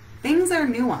 Things are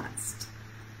nuanced.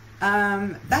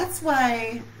 That's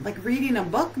why, like, reading a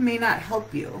book may not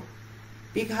help you,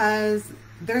 because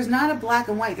there's not a black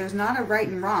and white. There's not a right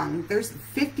and wrong. There's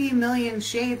 50 million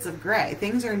shades of gray.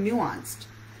 Things are nuanced.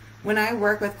 When I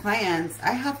work with clients,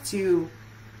 I have to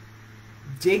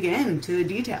dig into the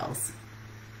details.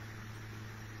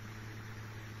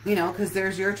 You know, because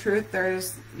there's your truth,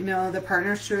 there's, you know, the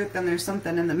partner's truth, and there's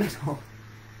something in the middle.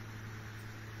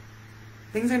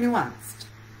 Things are nuanced.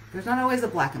 There's not always a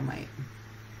black and white.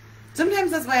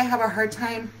 Sometimes that's why I have a hard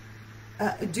time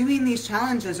doing these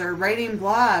challenges or writing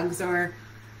blogs, or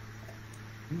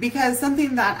because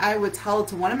something that I would tell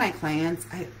to one of my clients,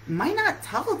 I might not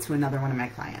tell to another one of my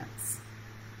clients.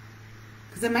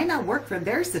 Because it might not work for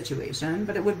their situation,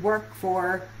 but it would work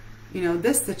for, you know,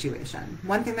 this situation.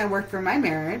 One thing that worked for my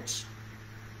marriage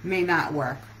may not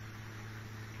work.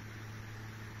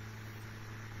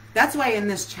 That's why in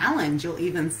this challenge, you'll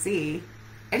even see,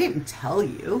 I didn't tell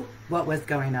you what was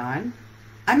going on.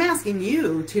 I'm asking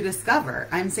you to discover.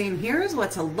 I'm saying, here's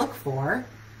what to look for.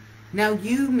 Now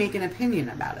you make an opinion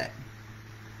about it.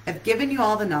 I've given you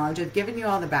all the knowledge. I've given you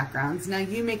all the backgrounds. Now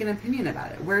you make an opinion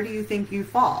about it. Where do you think you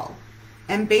fall?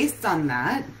 And based on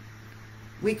that,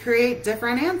 we create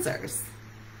different answers.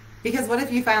 Because what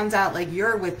if you found out like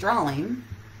you're withdrawing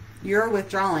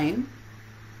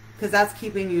because that's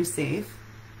keeping you safe.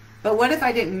 But what if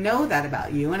I didn't know that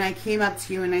about you and I came up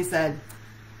to you and I said,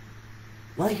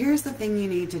 well, here's the thing you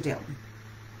need to do.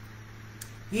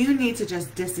 You need to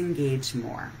just disengage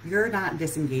more. You're not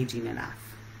disengaging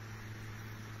enough.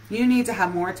 You need to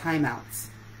have more timeouts.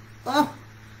 Oh,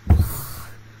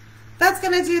 that's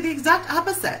going to do the exact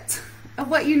opposite of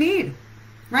what you need,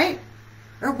 right?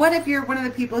 Or what if you're one of the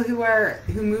people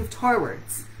who move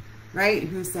towards, right?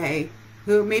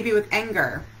 Who maybe with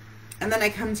anger. And then I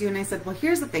come to you and I said, well,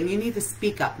 here's the thing. You need to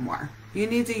speak up more. You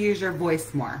need to use your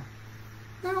voice more.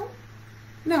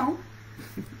 No.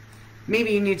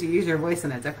 Maybe you need to use your voice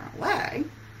in a different way,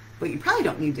 but you probably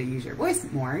don't need to use your voice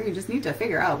more. You just need to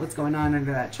figure out what's going on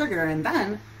under that trigger, and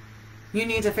then you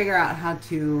need to figure out how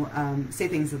to say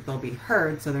things that they'll be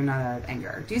heard so they're not out of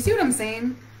anger. Do you see what I'm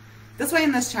saying? This way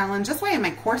in this challenge, this way in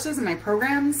my courses and my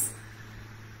programs,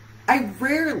 I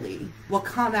rarely will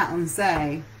come out and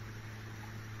say,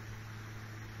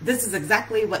 this is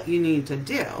exactly what you need to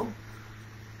do.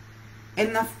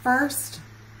 In the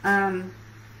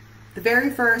very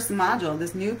first module,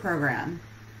 this new program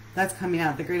that's coming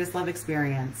out, the Greatest Love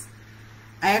Experience,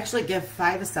 I actually give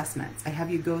 5 assessments. I have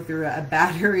you go through a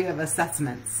battery of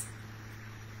assessments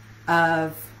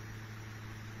of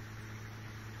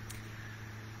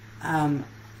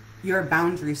your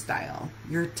boundary style,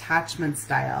 your attachment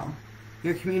style,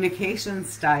 your communication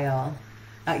style,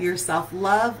 your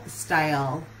self-love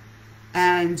style,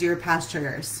 and your past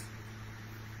triggers.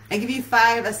 I give you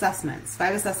 5 assessments,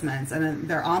 and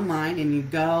they're online, and you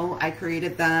go, I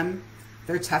created them,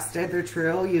 they're tested, they're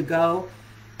true, you go,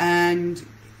 and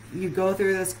you go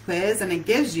through this quiz, and it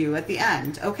gives you at the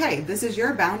end, okay, this is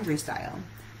your boundary style.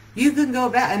 You can go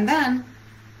back, and then,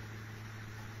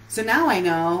 so now I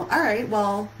know, all right,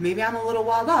 well, maybe I'm a little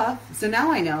walled off, so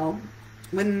now I know,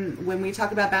 when we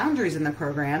talk about boundaries in the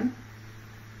program,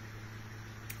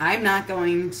 I'm not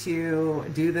going to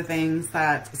do the things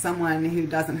that someone who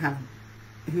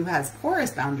has porous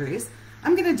boundaries,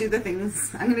 I'm going to do the things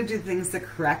to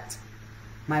correct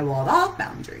my walled off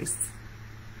boundaries.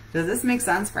 Does this make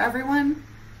sense for everyone?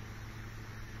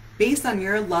 Based on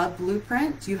your love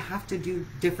blueprint, you have to do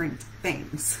different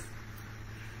things.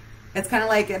 It's kind of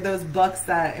like those books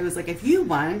that it was like, if you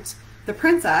want the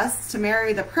princess to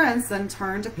marry the prince, then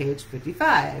turn to page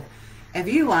 55. If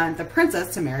you want the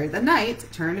princess to marry the knight,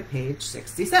 turn to page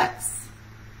 66.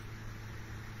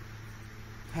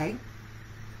 Okay?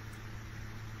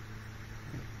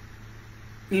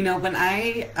 You know, when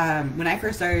I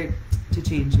first started to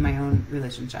change my own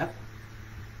relationship,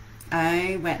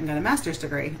 I went and got a master's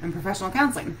degree in professional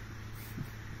counseling.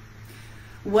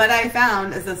 What I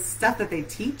found is the stuff that they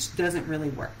teach doesn't really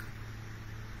work.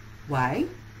 Why?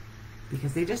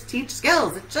 Because they just teach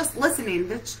skills. It's just listening.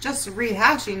 It's just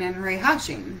rehashing and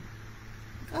rehashing.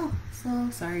 Oh, so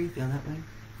sorry you feel that way.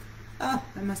 Oh,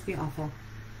 that must be awful.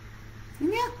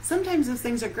 And yeah, sometimes those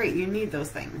things are great. You need those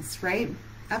things, right?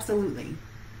 Absolutely.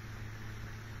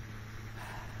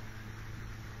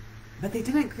 But they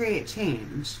didn't create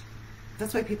change.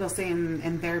 That's why people stay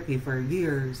in therapy for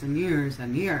years and years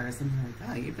and years. And they're like,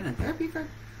 oh, you've been in therapy for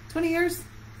 20 years?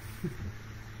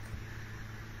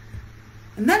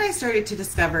 And then I started to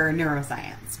discover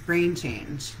neuroscience, brain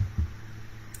change,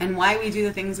 and why we do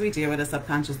the things we do at a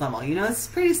subconscious level. You know, it's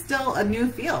pretty still a new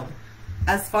field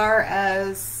as far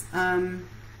as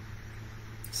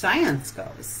science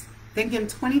goes. Think in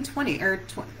 2020 or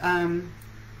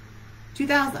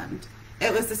 2000,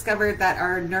 it was discovered that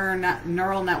our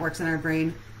neural networks in our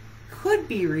brain could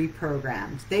be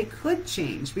reprogrammed. They could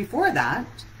change. Before that,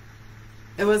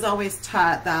 it was always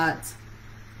taught that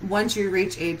once you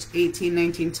reach age 18,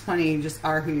 19, 20, you just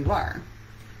are who you are.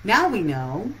 Now we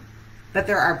know that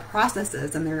there are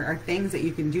processes and there are things that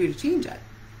you can do to change it.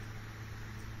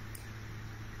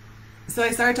 So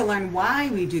I started to learn why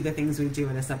we do the things we do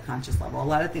at a subconscious level. A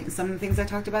lot of things, some of the things I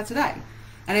talked about today.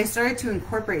 And I started to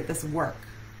incorporate this work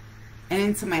and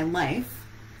into my life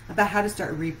about how to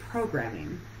start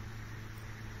reprogramming.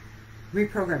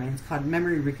 Reprogramming, it's called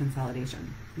memory reconsolidation.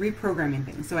 Reprogramming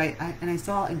things. So I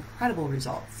saw incredible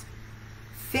results.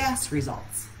 Fast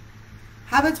results.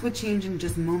 Habits would change in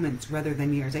just moments rather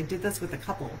than years. I did this with a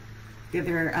couple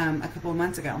a couple of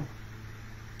months ago.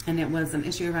 And it was an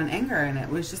issue around anger, and it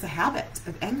was just a habit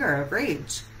of anger, of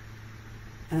rage.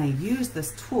 And I used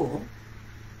this tool.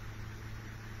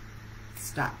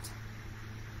 Stopped.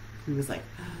 He was like,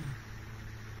 oh.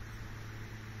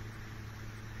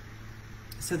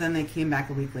 So then they came back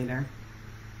a week later.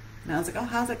 And I was like, oh,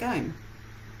 how's it going?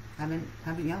 Haven't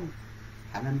yelled.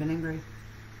 Haven't been angry.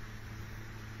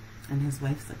 And his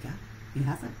wife's like, yeah, he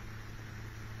hasn't.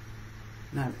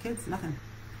 Not the kids, nothing.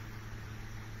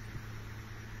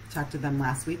 Talked to them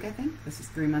last week, I think. This is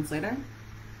 3 months later.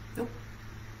 Nope.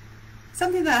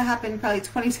 Something that happened probably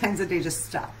 20 times a day just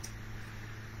stopped.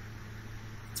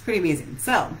 It's pretty amazing.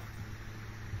 So,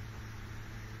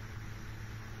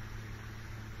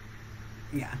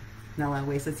 yeah. Nella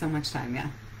wasted so much time,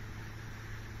 yeah.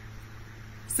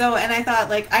 So, and I thought,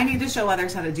 like, I need to show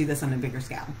others how to do this on a bigger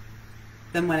scale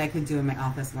than what I could do in my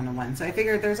office one-on-one. So I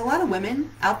figured there's a lot of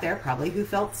women out there probably who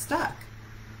felt stuck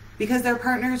because their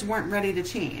partners weren't ready to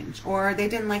change, or they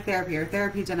didn't like therapy, or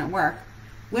therapy didn't work.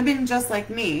 Women just like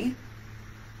me,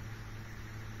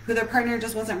 who their partner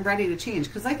just wasn't ready to change.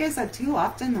 Because like I said, too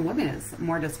often the woman is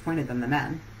more disappointed than the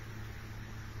men.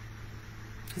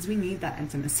 Because we need that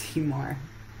intimacy more.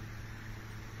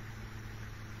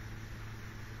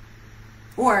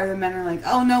 Or the men are like,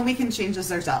 oh no, we can change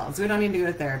this ourselves. We don't need to go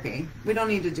to therapy. We don't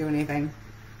need to do anything.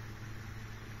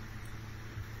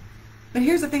 But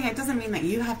here's the thing, it doesn't mean that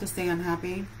you have to stay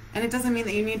unhappy. And it doesn't mean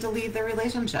that you need to leave the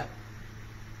relationship.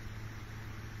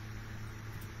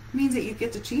 It means that you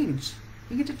get to change.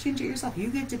 You get to change it yourself. You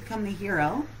get to become the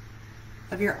hero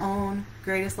of your own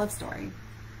greatest love story.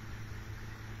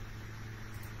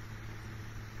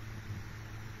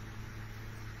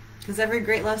 Because every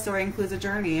great love story includes a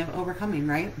journey of overcoming,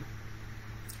 right?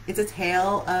 It's a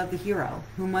tale of the hero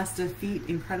who must defeat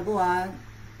incredible odds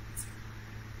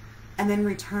and then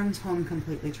returns home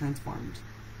completely transformed.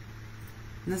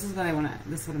 And this is what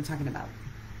this is what I'm talking about.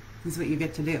 This is what you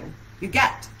get to do. You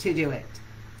get to do it.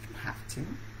 You don't have to.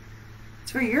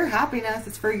 It's for your happiness.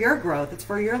 It's for your growth. It's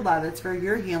for your love. It's for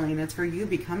your healing. It's for you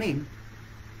becoming.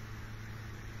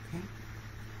 Okay?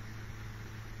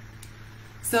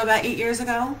 So about 8 years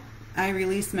ago, I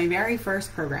released my very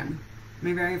first program,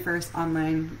 my very first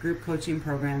online group coaching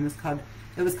program.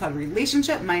 It was called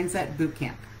Relationship Mindset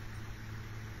Bootcamp.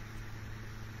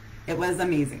 It was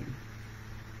amazing.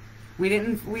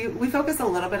 We focused a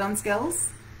little bit on skills,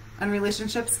 on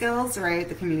relationship skills, right?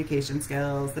 The communication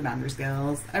skills, the boundary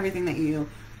skills, everything that you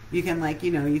can, like,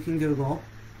 you can Google.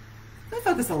 We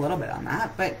focused a little bit on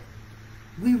that, but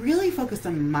we really focused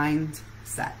on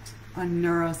mindset, on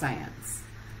neuroscience,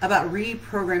 about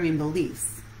reprogramming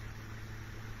beliefs.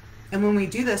 And when we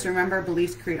do this, remember,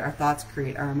 beliefs create our thoughts,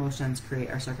 create our emotions,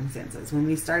 create our circumstances. When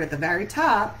we start at the very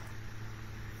top,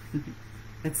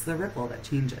 it's the ripple that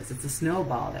changes. It's the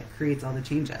snowball that creates all the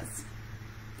changes.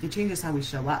 It changes how we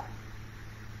show up.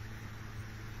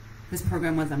 This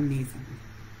program was amazing.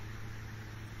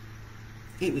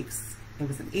 8 weeks. It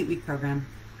was an 8-week program.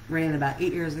 Ran it about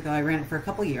 8 years ago. I ran it for a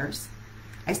couple years.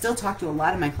 I still talk to a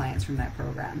lot of my clients from that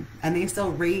program, and they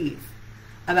still rave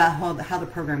about how the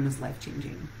program was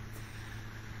life-changing.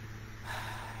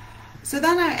 So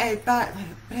then I thought,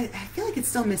 but I feel like it's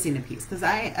still missing a piece, because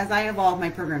as I evolve, my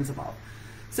programs evolve.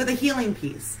 So the healing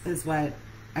piece is what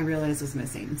I realized was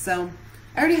missing. So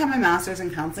I already have my master's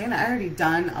in counseling. I already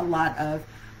done a lot of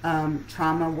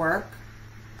trauma work,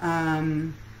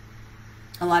 a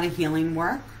lot of healing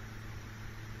work,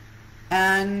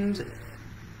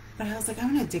 but I was like,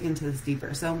 I'm going to dig into this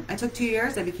deeper. So I took 2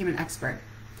 years. I became an expert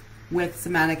with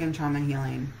somatic and trauma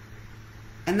healing.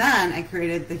 And then I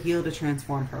created the Heal to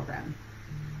Transform program.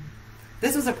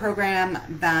 This was a program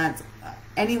that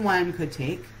anyone could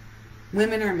take,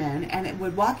 women or men, and it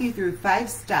would walk you through 5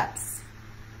 steps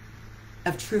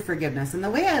of true forgiveness. And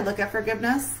the way I look at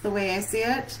forgiveness, the way I see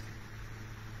it,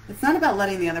 it's not about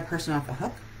letting the other person off the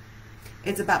hook.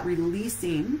 It's about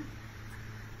releasing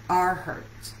our hurt.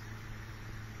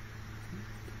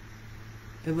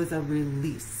 It was a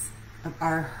release of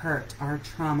our hurt, our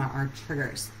trauma, our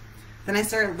triggers. Then I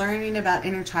started learning about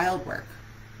inner child work.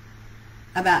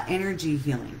 about energy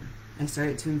healing. I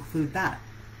started to include that.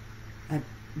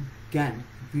 Again,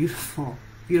 beautiful,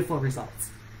 beautiful results.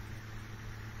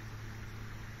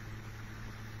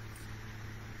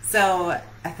 So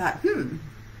I thought,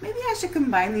 maybe I should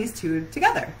combine these two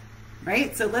together,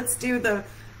 right? So let's do the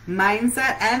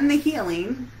mindset and the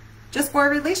healing just for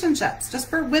relationships, just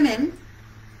for women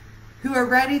who are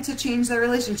ready to change their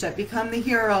relationship, become the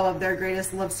hero of their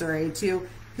greatest love story,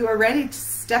 who are ready to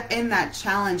step in that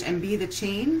challenge and be the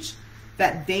change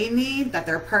that they need, that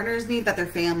their partners need, that their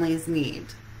families need.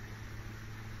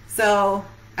 So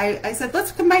I said,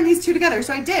 let's combine these two together.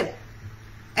 So I did.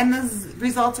 And the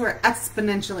results were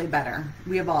exponentially better.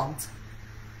 We evolved.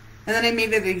 And then I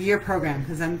made it a year program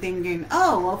because I'm thinking,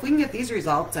 oh, well, if we can get these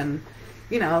results in,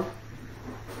 6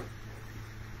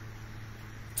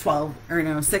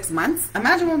 months,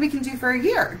 imagine what we can do for a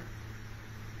year.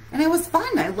 And it was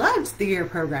fun. I loved the year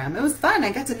program. It was fun.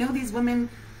 I got to know these women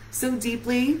so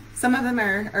deeply. Some of them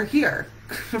are here.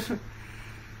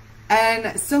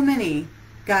 And so many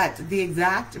got the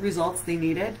exact results they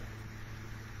needed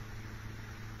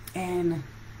in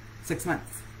 6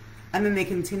 months. And then they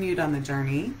continued on the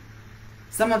journey.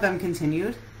 Some of them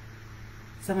continued.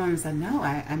 Some of them said, no,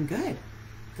 I'm good.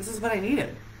 This is what I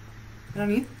needed.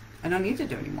 I don't need to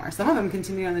do anymore. Some of them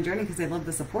continued on the journey because they love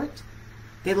the support.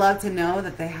 They love to know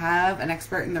that they have an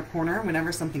expert in their corner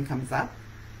whenever something comes up.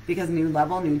 Because new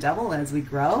level, new devil, as we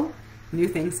grow, new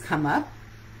things come up.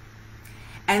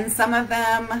 And some of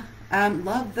them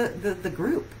love the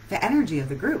group, the energy of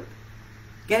the group.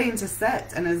 Getting to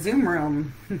sit in a Zoom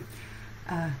room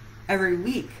every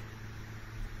week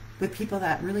with people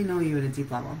that really know you at a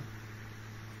deep level.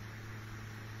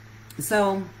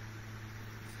 So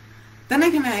then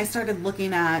I started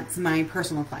looking at my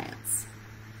personal clients.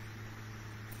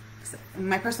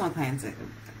 My personal clients,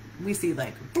 we see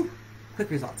like quick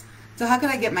results. So how could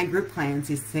I get my group clients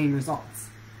these same results?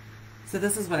 So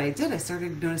this is what I did. I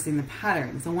started noticing the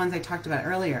patterns, the ones I talked about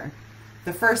earlier.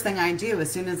 The first thing I do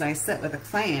as soon as I sit with a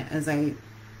client is I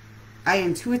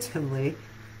intuitively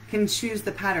can choose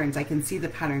the patterns. I can see the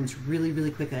patterns really,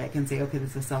 really quickly. I can say, okay,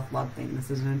 this is a self-love thing. This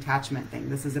is an attachment thing.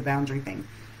 This is a boundary thing.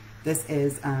 This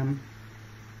is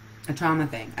a trauma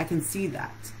thing. I can see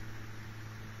that.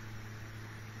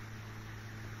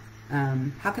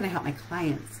 How can I help my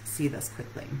clients see this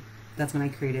quickly? That's when I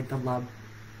created the Love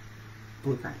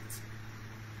Blueprint.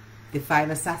 The 5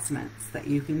 assessments that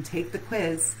you can take the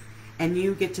quiz and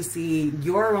you get to see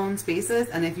your own spaces.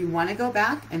 And if you want to go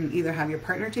back and either have your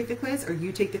partner take the quiz or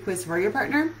you take the quiz for your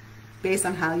partner, based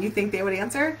on how you think they would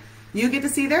answer, you get to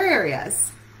see their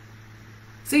areas.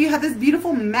 So you have this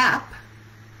beautiful map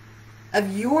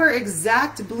of your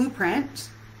exact blueprint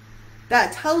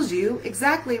that tells you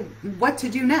exactly what to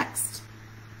do next.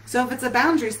 So if it's a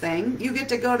boundaries thing, you get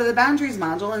to go to the boundaries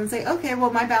module and say, okay,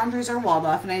 well, my boundaries are walled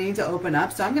off and I need to open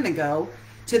up. So I'm going to go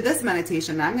to this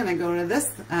meditation. I'm going to go to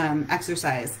this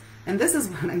exercise. And this is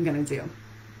what I'm going to do.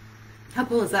 How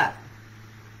cool is that?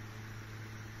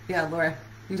 Yeah, Laura,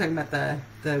 you're talking about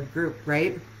the group,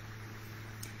 right?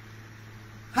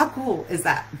 How cool is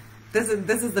that? This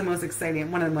is the most exciting,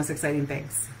 one of the most exciting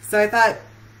things. So I thought,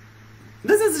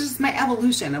 this is just my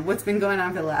evolution of what's been going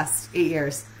on for the last 8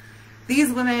 years.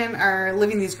 These women are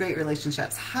living these great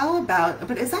relationships. How about,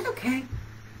 but is that okay?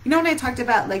 You know when I talked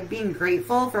about like being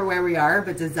grateful for where we are,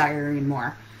 but desiring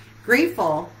more.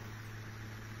 Grateful.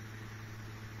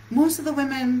 Most of the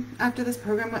women after this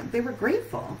program, they were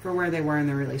grateful for where they were in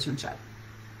their relationship,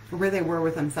 for where they were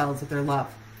with themselves, with their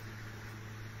love.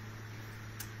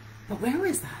 But where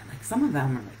is that? Like some of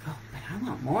them are like, oh, but I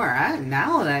want more.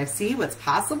 Now that I see what's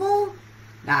possible,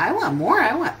 now I want more.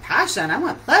 I want passion. I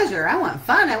want pleasure. I want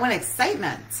fun. I want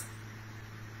excitement.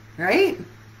 Right?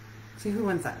 See, who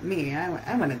wants that? Me.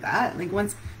 I wanted that. Like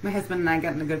once my husband and I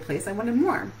got in a good place, I wanted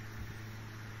more.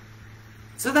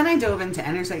 So then I dove into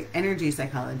energy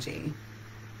psychology.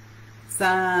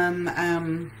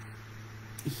 Some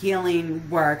healing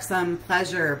work, some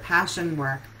pleasure, passion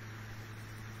work.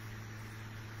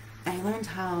 I learned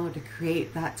how to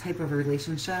create that type of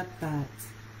relationship that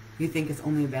you think is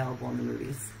only available in the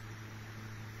movies.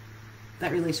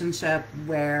 That relationship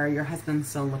where your husband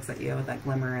still looks at you with that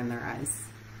glimmer in their eyes,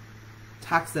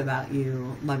 talks about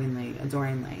you lovingly,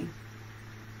 adoringly,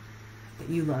 that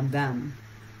you love them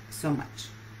so much,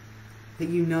 that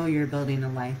you know you're building a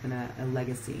life and a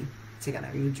legacy together,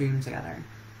 you dream together.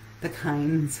 The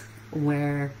kind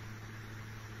where,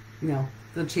 you know,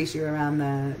 they'll chase you around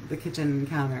the kitchen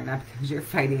counter, not because you're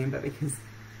fighting, but because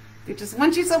they just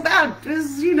want you so bad.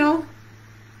 Because, you know,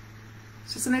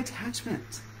 it's just an attachment.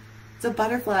 It's the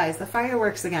butterflies, the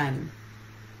fireworks again.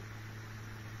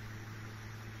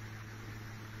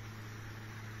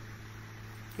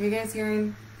 Are you guys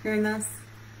hearing this?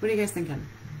 What are you guys thinking?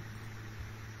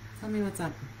 Tell me what's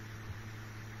up.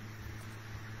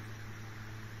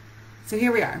 So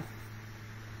here we are.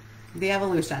 The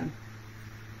evolution.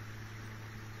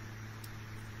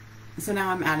 So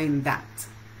now I'm adding that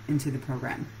into the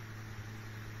program.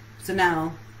 So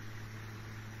now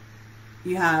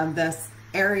you have this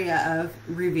area of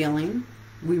revealing.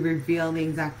 We reveal the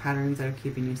exact patterns that are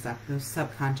keeping you stuck, those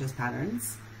subconscious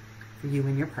patterns for you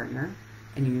and your partner,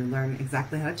 and you learn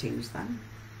exactly how to change them.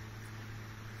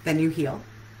 Then you heal.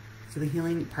 So the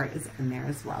healing part is in there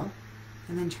as well.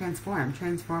 And then transform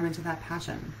into that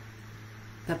passion,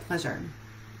 that pleasure.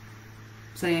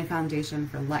 Setting a foundation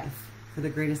for life, for the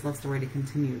greatest love story to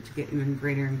continue, to get even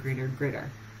greater and greater and greater.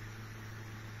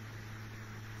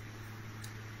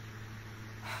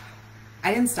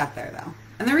 I didn't stop there though.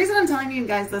 And the reason I'm telling you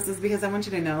guys this is because I want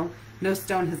you to know no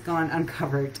stone has gone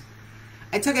uncovered.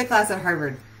 I took a class at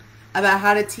Harvard about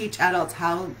how to teach adults,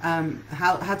 how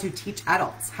to teach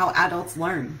adults, how adults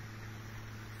learn.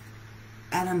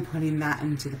 And I'm putting that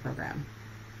into the program.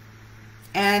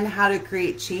 And how to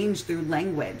create change through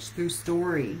language, through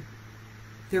story,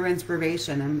 through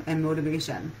inspiration and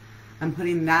motivation. I'm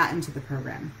putting that into the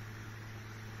program.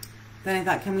 Then I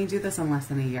thought, can we do this in less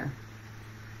than a year?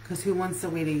 Because who wants to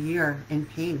wait a year in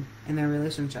pain in their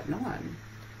relationship? No one.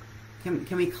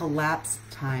 Can we collapse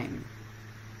time?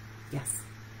 Yes.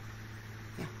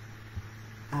 Yeah.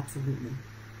 Absolutely.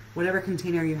 Whatever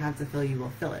container you have to fill, you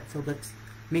will fill it. So let's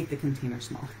make the container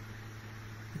smaller.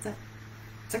 That's it.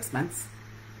 6 months.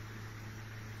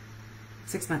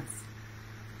 6 months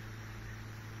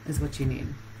is what you need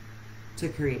to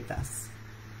create this.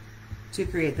 To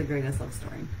create the greatest love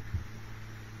story.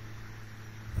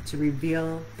 To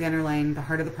reveal the underlying, the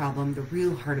heart of the problem, the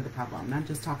real heart of the problem, not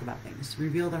just talk about things.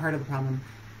 Reveal the heart of the problem.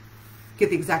 Get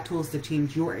the exact tools to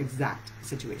change your exact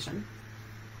situation.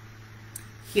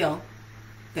 Heal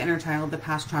the inner child, the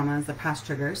past traumas, the past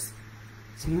triggers.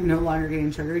 So you're no longer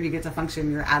getting triggered. You get to function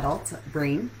in your adult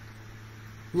brain.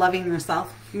 Loving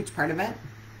yourself, huge part of it.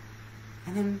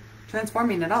 And then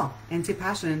transforming it all into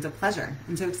passion, into pleasure,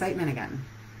 into excitement again.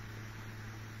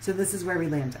 So this is where we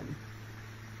landed.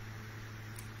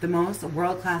 The most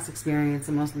world-class experience,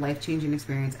 the most life-changing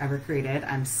experience ever created.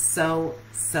 I'm so,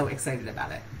 so excited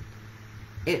about it.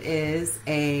 It is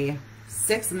a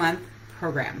 6-month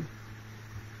program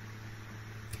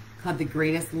called The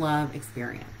Greatest Love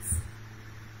Experience.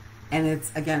 And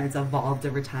it's evolved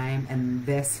over time, and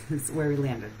this is where we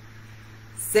landed.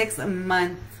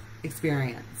 6-month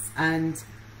experience. And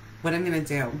what I'm going to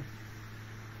do,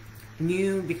 and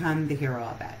you become the hero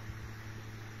of it.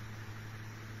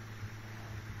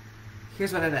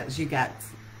 Here's what it is. You get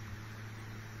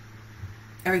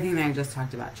everything that I just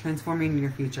talked about. Transforming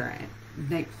your future.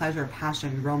 Ignite pleasure,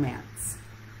 passion, romance.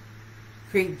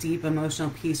 Create deep emotional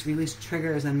peace. Release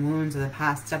triggers and wounds of the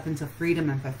past. Step into freedom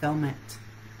and fulfillment.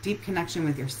 Deep connection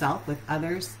with yourself, with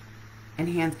others.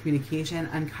 Enhance communication.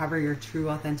 Uncover your true,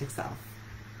 authentic self.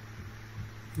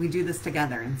 We do this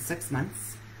together in 6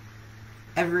 months.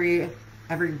 Every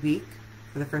week,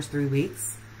 for the first 3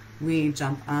 weeks, we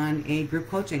jump on a group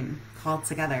coaching call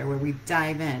together where we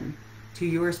dive in to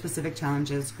your specific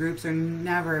challenges. Groups are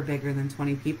never bigger than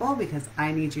 20 people because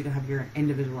I need you to have your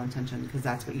individual intention because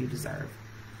that's what you deserve.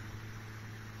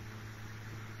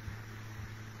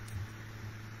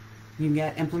 You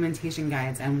get implementation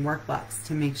guides and workbooks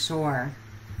to make sure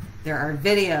there are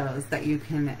videos that you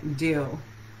can do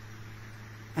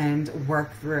and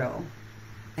work through.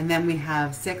 And then we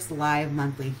have 6 live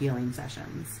monthly healing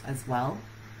sessions as well.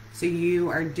 So you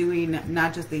are doing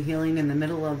not just the healing in the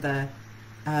middle of the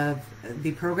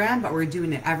program, but we're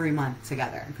doing it every month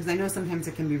together. Because I know sometimes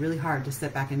it can be really hard to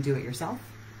sit back and do it yourself.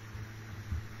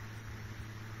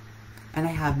 And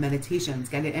I have meditations,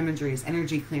 guided imageries,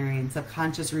 energy clearing,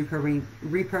 subconscious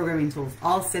reprogramming tools,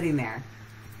 all sitting there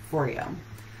for you.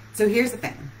 So here's the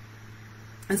thing.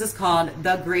 This is called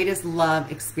The Greatest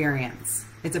Love Experience.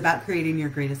 It's about creating your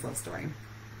greatest love story.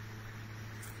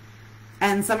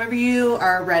 And some of you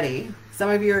are ready. Some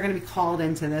of you are going to be called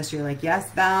into this. You're like, yes,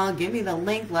 Val, give me the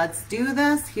link. Let's do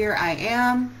this. Here I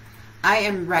am. I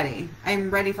am ready.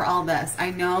 I'm ready for all this. I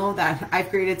know that I've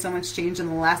created so much change in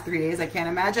the last 3 days. I can't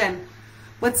imagine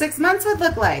what 6 months would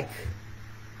look like.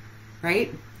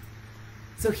 Right?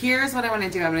 So here's what I want to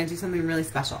do. I'm going to do something really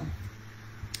special.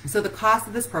 So the cost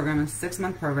of this program is a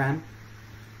 6-month program.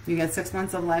 You get 6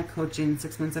 months of live coaching,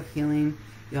 6 months of healing.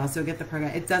 You also get the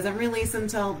program. It doesn't release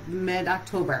until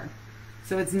mid-October.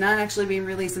 So it's not actually being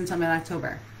released until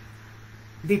mid-October.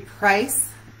 The price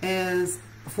is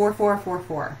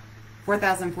 $4,444.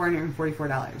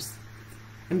 $4,444.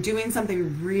 I'm doing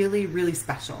something really, really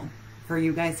special for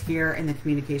you guys here in the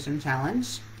communication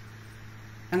challenge,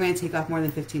 I'm going to take off more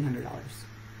than $1,500,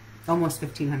 almost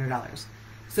 $1,500.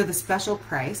 So the special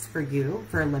price for you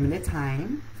for a limited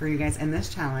time for you guys in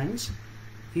this challenge,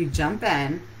 if you jump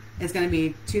in, is going to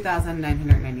be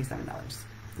 $2,997.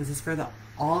 This is for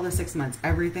all the 6 months,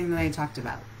 everything that I talked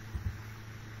about.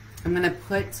 I'm going to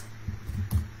put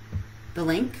the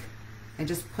link. I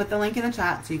just put the link in the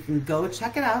chat so you can go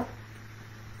check it out.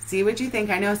 See what you think.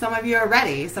 I know some of you are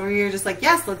ready. Some of you are just like,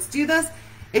 yes, let's do this.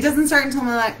 It doesn't start until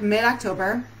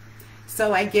mid-October.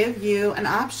 So I give you an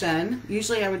option.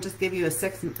 Usually I would just give you a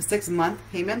six-month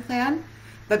payment plan.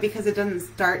 But because it doesn't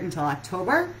start until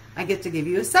October, I get to give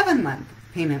you a 7-month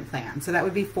payment plan. So that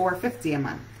would be $450 a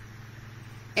month.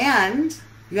 And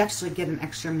you actually get an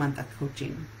extra month of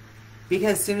coaching.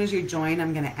 Because as soon as you join,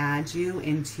 I'm going to add you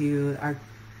into our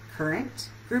current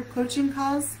group coaching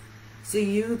calls. So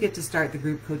you get to start the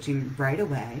group coaching right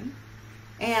away.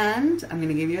 And I'm going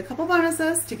to give you a couple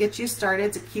bonuses to get you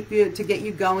started, to get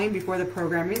you going before the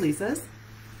program releases.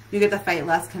 You get the Fight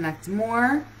Less, Connect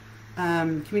More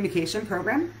communication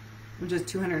program, which is a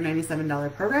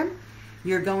 $297 program.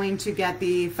 You're going to get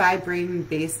the 5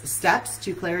 brain-based steps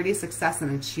to clarity, success,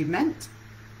 and achievement,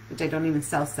 which I don't even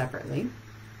sell separately.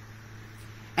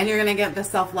 And you're going to get the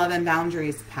self-love and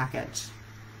boundaries package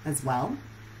as well.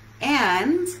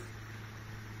 And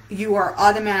you are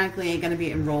automatically going to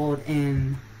be enrolled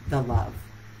in the Love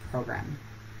program.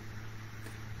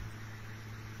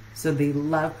 So the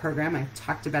Love program, I've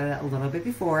talked about it a little bit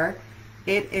before.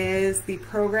 It is the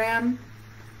program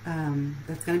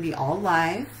that's going to be all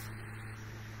live.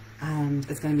 And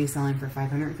it's going to be selling for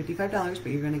 $555,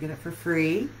 but you're going to get it for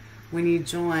free when you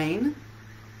join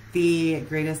the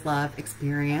Greatest Love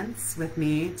Experience with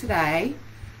me today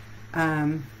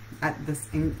at this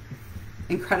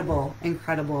incredible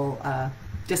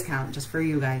discount just for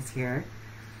you guys here.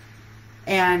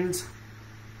 And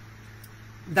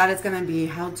that is going to be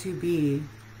how to be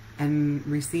and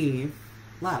receive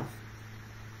love.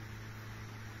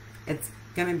 It's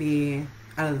going to be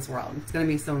out of this world. It's going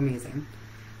to be so amazing.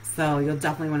 So you'll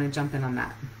definitely want to jump in on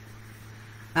that.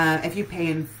 If you pay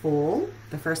in full,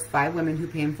 the first 5 women who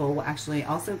pay in full will actually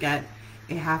also get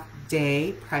a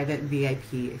half-day private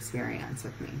VIP experience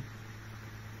with me.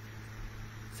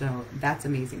 So that's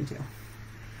amazing too.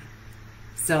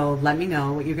 So let me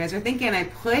know what you guys are thinking. I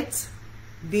put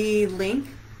the link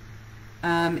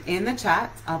in the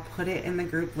chat. I'll put it in the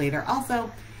group later.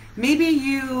 Also, maybe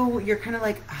you're kind of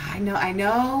like, I know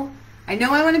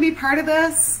I want to be part of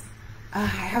this. I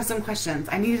have some questions.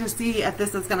 I need to see if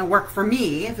this is going to work for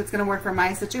me, if it's going to work for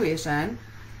my situation.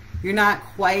 You're not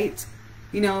quite,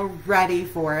 ready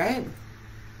for it.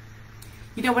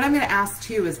 What I'm going to ask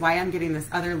too is why I'm getting this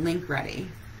other link ready.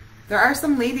 There are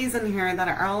some ladies in here that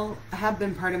have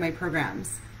been part of my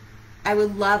programs. I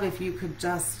would love if you could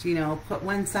just, put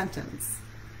one sentence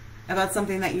about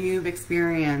something that you've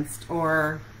experienced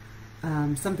or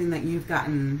something that you've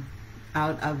gotten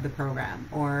out of the program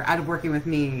or out of working with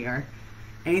me or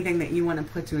anything that you want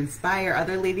to put to inspire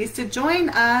other ladies to join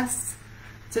us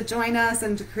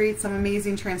and to create some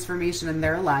amazing transformation in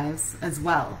their lives as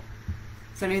well.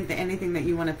 So anything that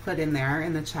you want to put in there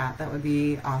in the chat, that would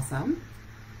be awesome.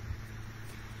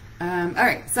 All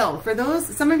right, so for those,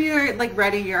 some of you are like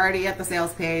ready, you're already at the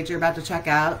sales page, you're about to check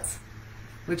out,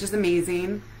 which is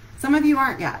amazing. Some of you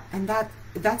aren't yet, and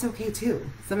that's okay too.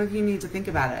 Some of you need to think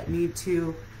about it,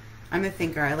 I'm a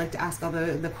thinker, I like to ask all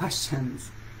the questions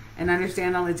and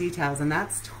understand all the details, and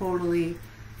that's totally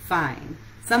fine.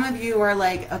 Some of you are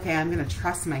like, okay, I'm gonna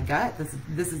trust my gut,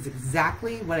 this is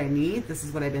exactly what I need, this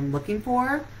is what I've been looking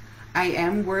for, I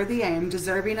am worthy, I am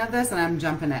deserving of this, and I'm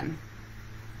jumping in.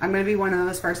 I'm going to be one of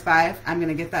those first 5. I'm going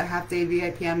to get that half-day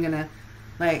VIP.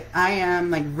 I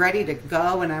am ready to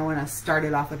go, and I want to start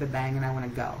it off with a bang, and I want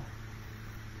to go.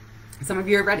 Some of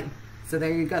you are ready. So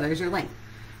there you go. There's your link.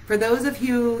 For those of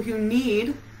you who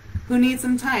need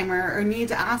some time or need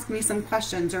to ask me some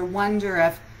questions or wonder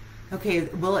if, okay,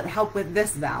 will it help with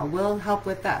this, Val? Will it help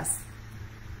with this?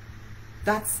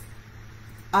 That's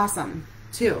awesome,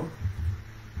 too.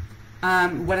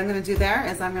 What I'm going to do there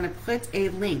is I'm going to put a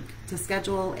link to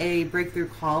schedule a breakthrough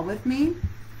call with me.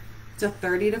 It's a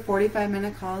 30 to 45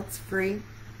 minute call. It's free.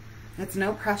 It's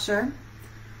no pressure.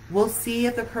 We'll see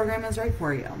if the program is right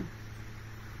for you.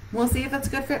 We'll see if it's a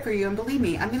good fit for you. And believe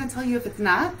me, I'm going to tell you if it's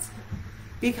not,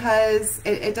 because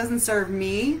it doesn't serve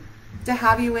me to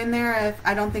have you in there if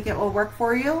I don't think it will work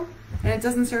for you, and it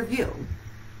doesn't serve you.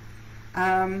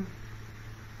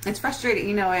 It's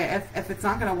frustrating, if it's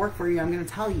not going to work for you, I'm going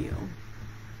to tell you,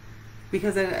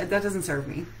 because that doesn't serve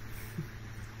me,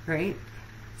 right?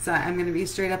 So I'm going to be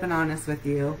straight up and honest with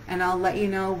you, and I'll let you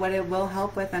know what it will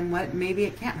help with and what maybe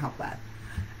it can't help with.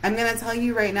 I'm going to tell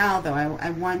you right now, though, I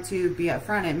want to be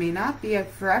upfront. It may not be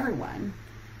for everyone.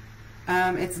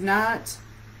 It's not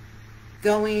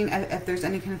going, if there's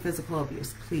any kind of physical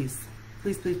abuse, please,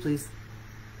 please, please, please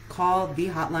call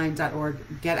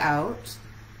thehotline.org, get out,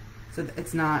 so that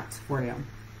it's not for you.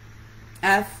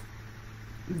 If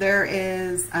there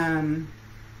is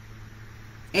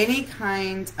any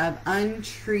kind of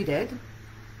untreated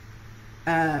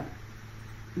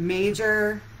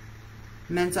major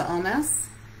mental illness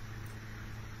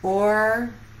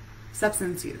or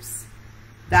substance use,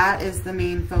 that is the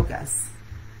main focus.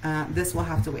 This will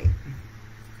have to wait.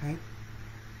 Okay?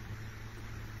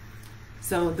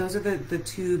 So those are the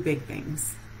two big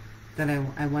things that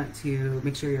I want to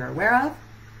make sure you're aware of,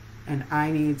 and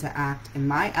I need to act in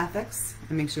my ethics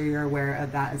and make sure you're aware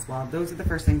of that as well. Those are the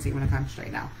first things that you want to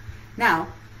concentrate now. Now,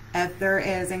 if there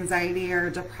is anxiety or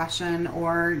depression,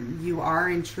 or you are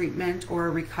in treatment or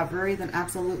recovery, then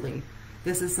absolutely,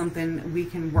 this is something we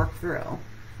can work through.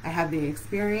 I have the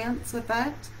experience with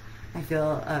that. I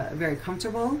feel very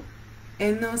comfortable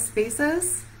in those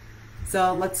spaces.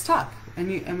 So let's talk,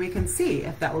 and we can see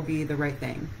if that will be the right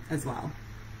thing as well.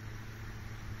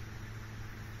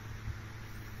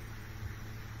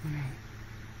 All right.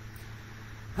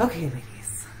 Okay,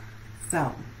 ladies.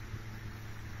 So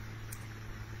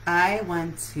I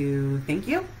want to thank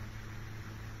you.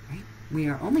 Right? We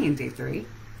are only in day 3,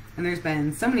 and there's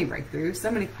been so many breakthroughs,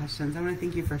 so many questions. I want to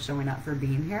thank you for showing up, for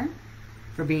being here,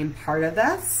 for being part of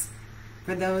this.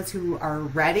 For those who are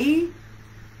ready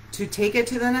to take it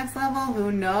to the next level,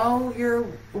 who know you're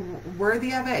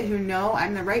worthy of it, who know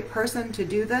I'm the right person to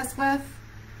do this with,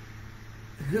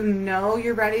 who know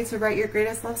you're ready to write your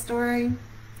greatest love story,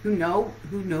 who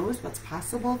knows what's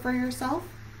possible for yourself.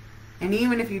 And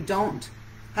even if you don't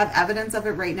have evidence of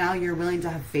it right now, you're willing to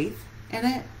have faith in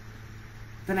it,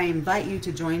 then I invite you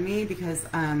to join me, because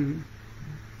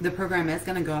the program is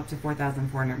going to go up to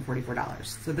 $4,444.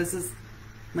 So this is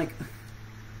like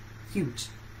huge,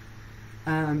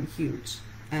 huge.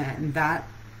 And that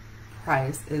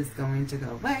price is going to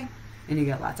go away, and you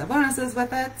get lots of bonuses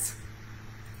with it.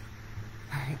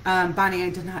 All right. Bonnie, I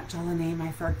did not tell the name.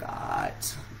 I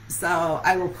forgot. So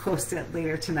I will post it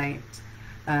later tonight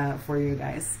for you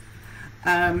guys.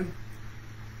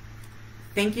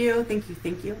 Thank you, thank you,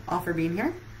 thank you all for being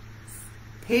here.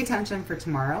 Pay attention for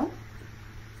tomorrow.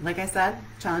 Like I said,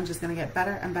 challenge is going to get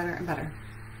better and better and better.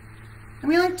 And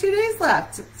we have 2 days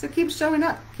left, so keep showing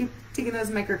up. Keep taking those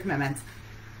micro commitments.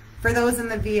 For those in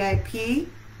the VIP,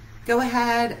 go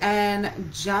ahead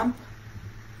and jump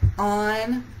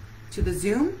on to the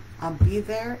Zoom. I'll be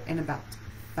there in about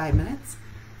 5 minutes.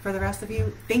 For the rest of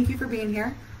you, thank you for being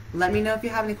here. Let me know if you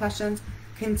have any questions.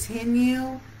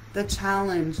 Continue the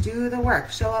challenge. Do the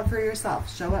work. Show up for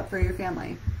yourself. Show up for your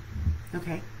family.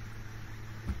 Okay?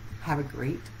 Have a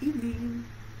great evening.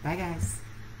 Bye, guys.